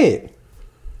in your head.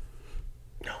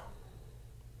 No.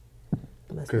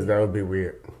 Because that would be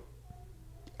weird.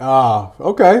 Ah,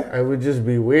 okay. It would just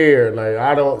be weird. Like,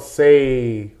 I don't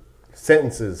say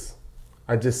sentences.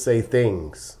 I just say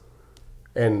things.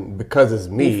 And because it's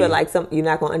me, You feel like you're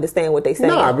not gonna understand what they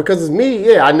saying. Nah, because it's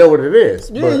me. Yeah, I know what it is.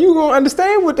 Yeah, you gonna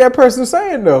understand what that person's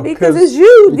saying though, because it's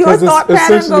you. Your because thought it's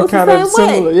pattern essentially goes kind the of same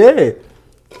similar. way. Yeah.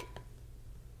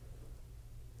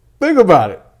 Think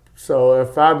about it. So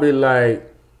if I be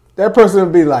like, that person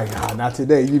would be like, nah, not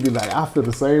today. You'd be like, I feel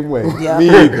the same way. Yep. Me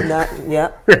either.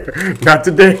 Yep. not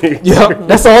today. Yep.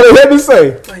 That's all they had to say.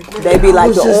 They be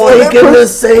like the orange. Thinking the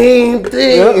same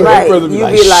thing. Yep. Right. That person You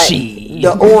be be like, like "Shit."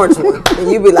 the orange one,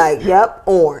 and you be like, "Yep,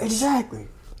 orange." Exactly.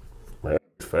 Man,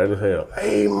 it's fat as hell.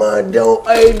 Hey, man,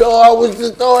 hey, dog, I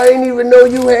didn't even know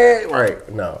you had. Right.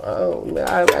 No,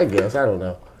 I guess. I don't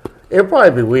know. It'd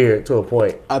probably be weird to a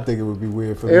point. I think it would be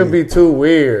weird for me. It'd be too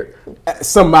weird.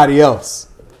 Somebody else.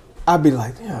 I'd be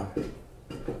like, yeah.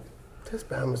 This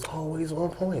bam is always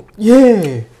on point.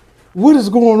 Yeah. What is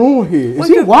going on here? Is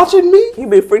he watching me? You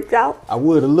be freaked out? I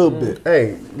would a little bit.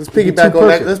 Hey, let's piggyback on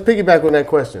that. Let's piggyback on that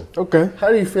question. Okay. How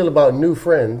do you feel about new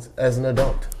friends as an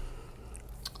adult?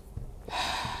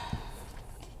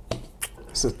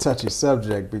 It's a touchy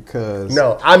subject because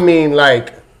No, I mean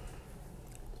like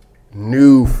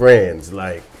new friends,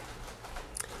 like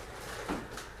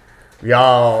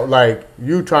y'all, like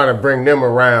you trying to bring them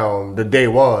around the day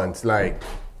ones, like.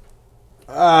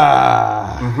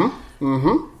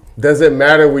 Does it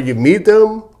matter where you meet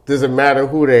them? Does it matter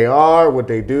who they are, what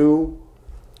they do?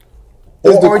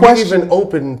 Or are you even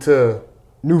open to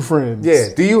new friends? Yeah.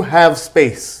 Do you have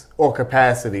space or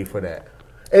capacity for that?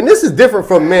 And this is different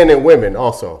from men and women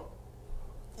also.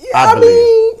 Yeah, I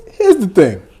mean, here's the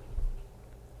thing.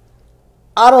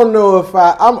 I don't know if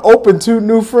I'm open to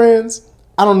new friends.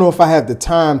 I don't know if I have the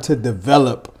time to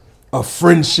develop a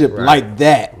friendship like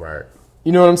that. Right.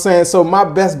 You know what I'm saying? So my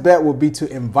best bet would be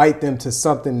to invite them to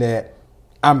something that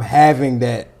I'm having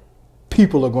that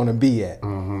people are going to be at.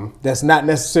 Mm-hmm. That's not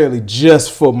necessarily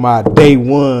just for my day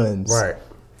ones. Right.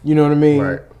 You know what I mean?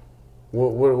 Right.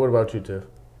 What about you, Tiff?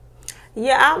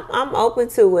 Yeah, I'm open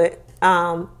to it,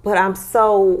 but I'm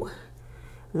so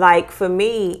like for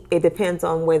me, it depends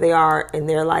on where they are in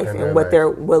their life and what they're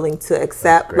willing to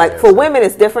accept. Like for women,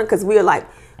 it's different because we're like,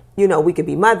 you know, we could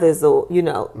be mothers or, you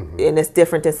know, and it's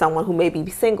different than someone who may be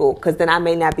single because then I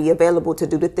may not be available to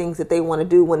do the things that they want to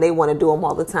do when they want to do them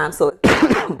all the time. So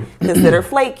it's considered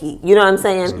flaky. You know what I'm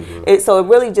saying? So it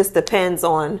really just depends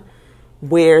on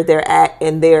where they're at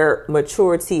in their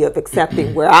maturity of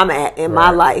accepting where I'm at in my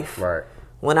life. Right.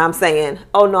 When I'm saying,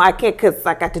 oh, no, I can't because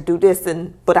I got to do this,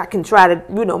 but I can try to,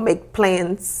 you know, make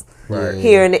plans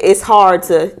here. And it's hard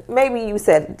to, maybe you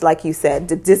said, like you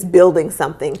said, just building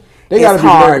something. They got to be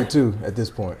married, too, at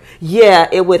this point. Yeah,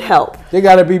 it would help. They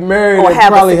got to be married or and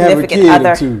have probably a have a kid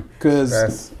other. or two. Because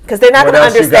they're not going to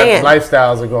understand.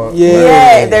 Lifestyles are going.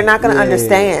 Yeah, they're not going to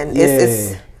understand.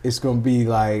 It's going to be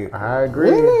like, I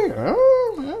agree. Really?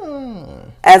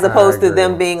 As opposed to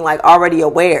them being like already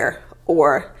aware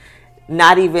or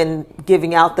not even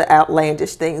giving out the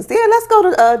outlandish things. Yeah, let's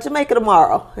go to Jamaica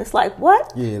tomorrow. It's like,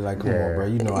 what? Yeah, like, come on, bro.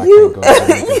 You know I can't go to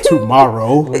Jamaica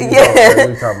tomorrow. What are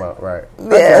you talking about? Right.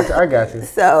 Yeah. I got you.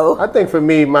 So I think for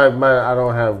me, my I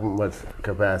don't have much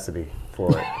capacity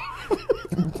for it.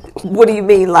 What do you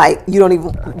mean? Like, you don't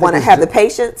even want to have the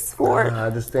patience for it? I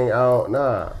just think,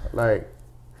 like,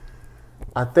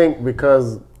 I think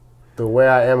because the way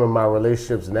I am in my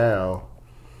relationships now,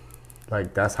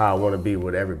 like, that's how I want to be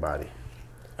with everybody.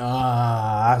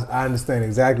 I understand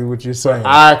exactly what you're saying.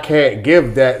 I can't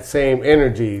give that same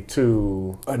energy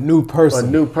to a new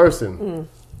person.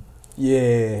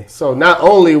 Yeah. So not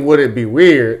only would it be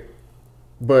weird,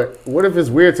 but what if it's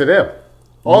weird to them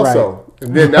also? Right.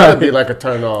 And then that would be like a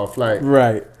turn off. Like,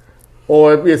 right.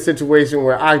 Or it'd be a situation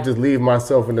where I just leave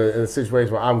myself in a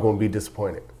situation where I'm going to be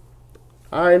disappointed.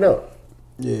 I know.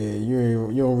 Yeah,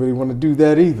 you don't really want to do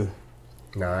that either.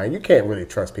 Nah, you can't really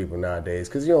trust people nowadays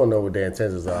because you don't know what their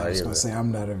intentions are. I was going to say,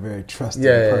 I'm not a very trusting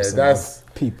person. Yeah, that's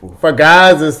people. For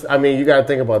guys, you got to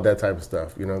think about that type of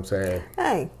stuff. You know what I'm saying?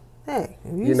 Hey.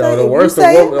 You know, the worst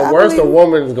a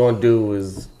woman is going to do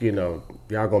is, you know,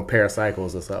 y'all going to pair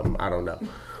cycles or something. I don't know.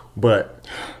 But,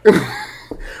 you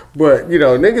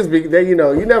know, niggas be, you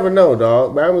know, you never know,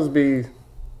 dog. Mamas be.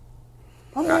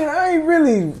 I mean, I ain't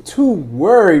really too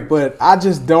worried, but I'm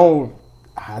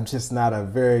just not a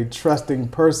very trusting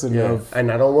person of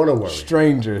and I don't want to worry.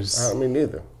 Strangers. I mean,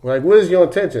 neither. Like, what is your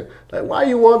intention? Like, why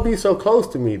you want to be so close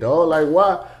to me, dog? Like,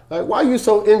 why you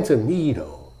so into me,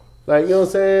 though? Like, you know what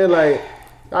I'm saying? Like,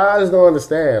 I just don't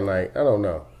understand. Like, I don't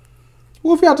know.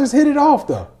 What if y'all just hit it off,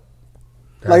 though?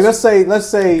 Like, let's say.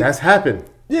 That's happened.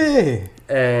 Yeah.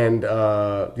 And,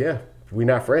 we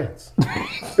not friends.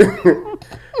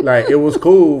 Like, it was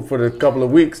cool for the couple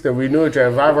of weeks that we knew each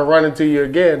other. If I ever run into you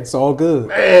again, it's all good.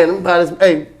 Man,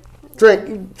 hey,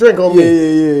 Drink on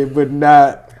me. Yeah, but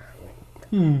not.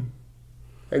 And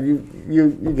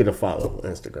you get a follow on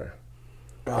Instagram.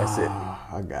 That's it.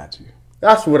 I got you.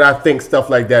 That's what I think stuff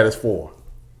like that is for.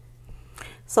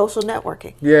 Social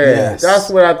networking. Yeah, Yes. that's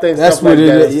what I think That's stuff like what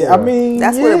that it is is. for. I mean,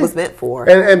 That's what it was meant for.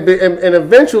 And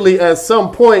eventually, at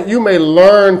some point, you may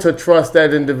learn to trust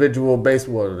that individual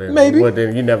baseball. Maybe. But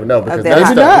then you never know because Maybe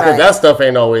not. that stuff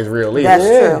ain't always real either. That's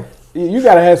true. You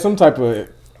got to have some type of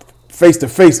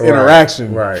face-to-face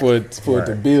interaction right, for it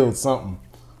to build something.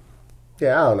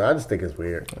 Yeah, I don't know. I just think it's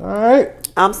weird. All right.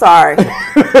 I'm sorry.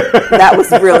 That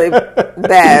was really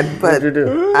bad, but What'd you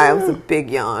do? I was a big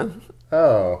yawn.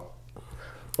 Oh.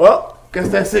 Well, guess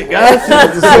that's it, guys.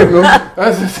 That's a signal.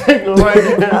 That's a signal right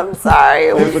there. I'm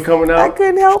sorry. Thanks for coming out. I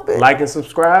couldn't help it. Like and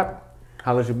subscribe.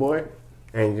 Holla at your boy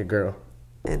and your girl.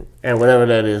 And And whatever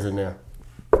that is in there.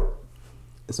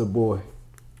 It's a boy.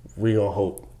 We gonna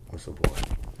hope it's a boy.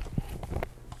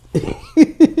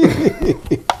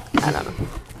 I don't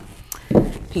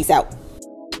know. Peace out.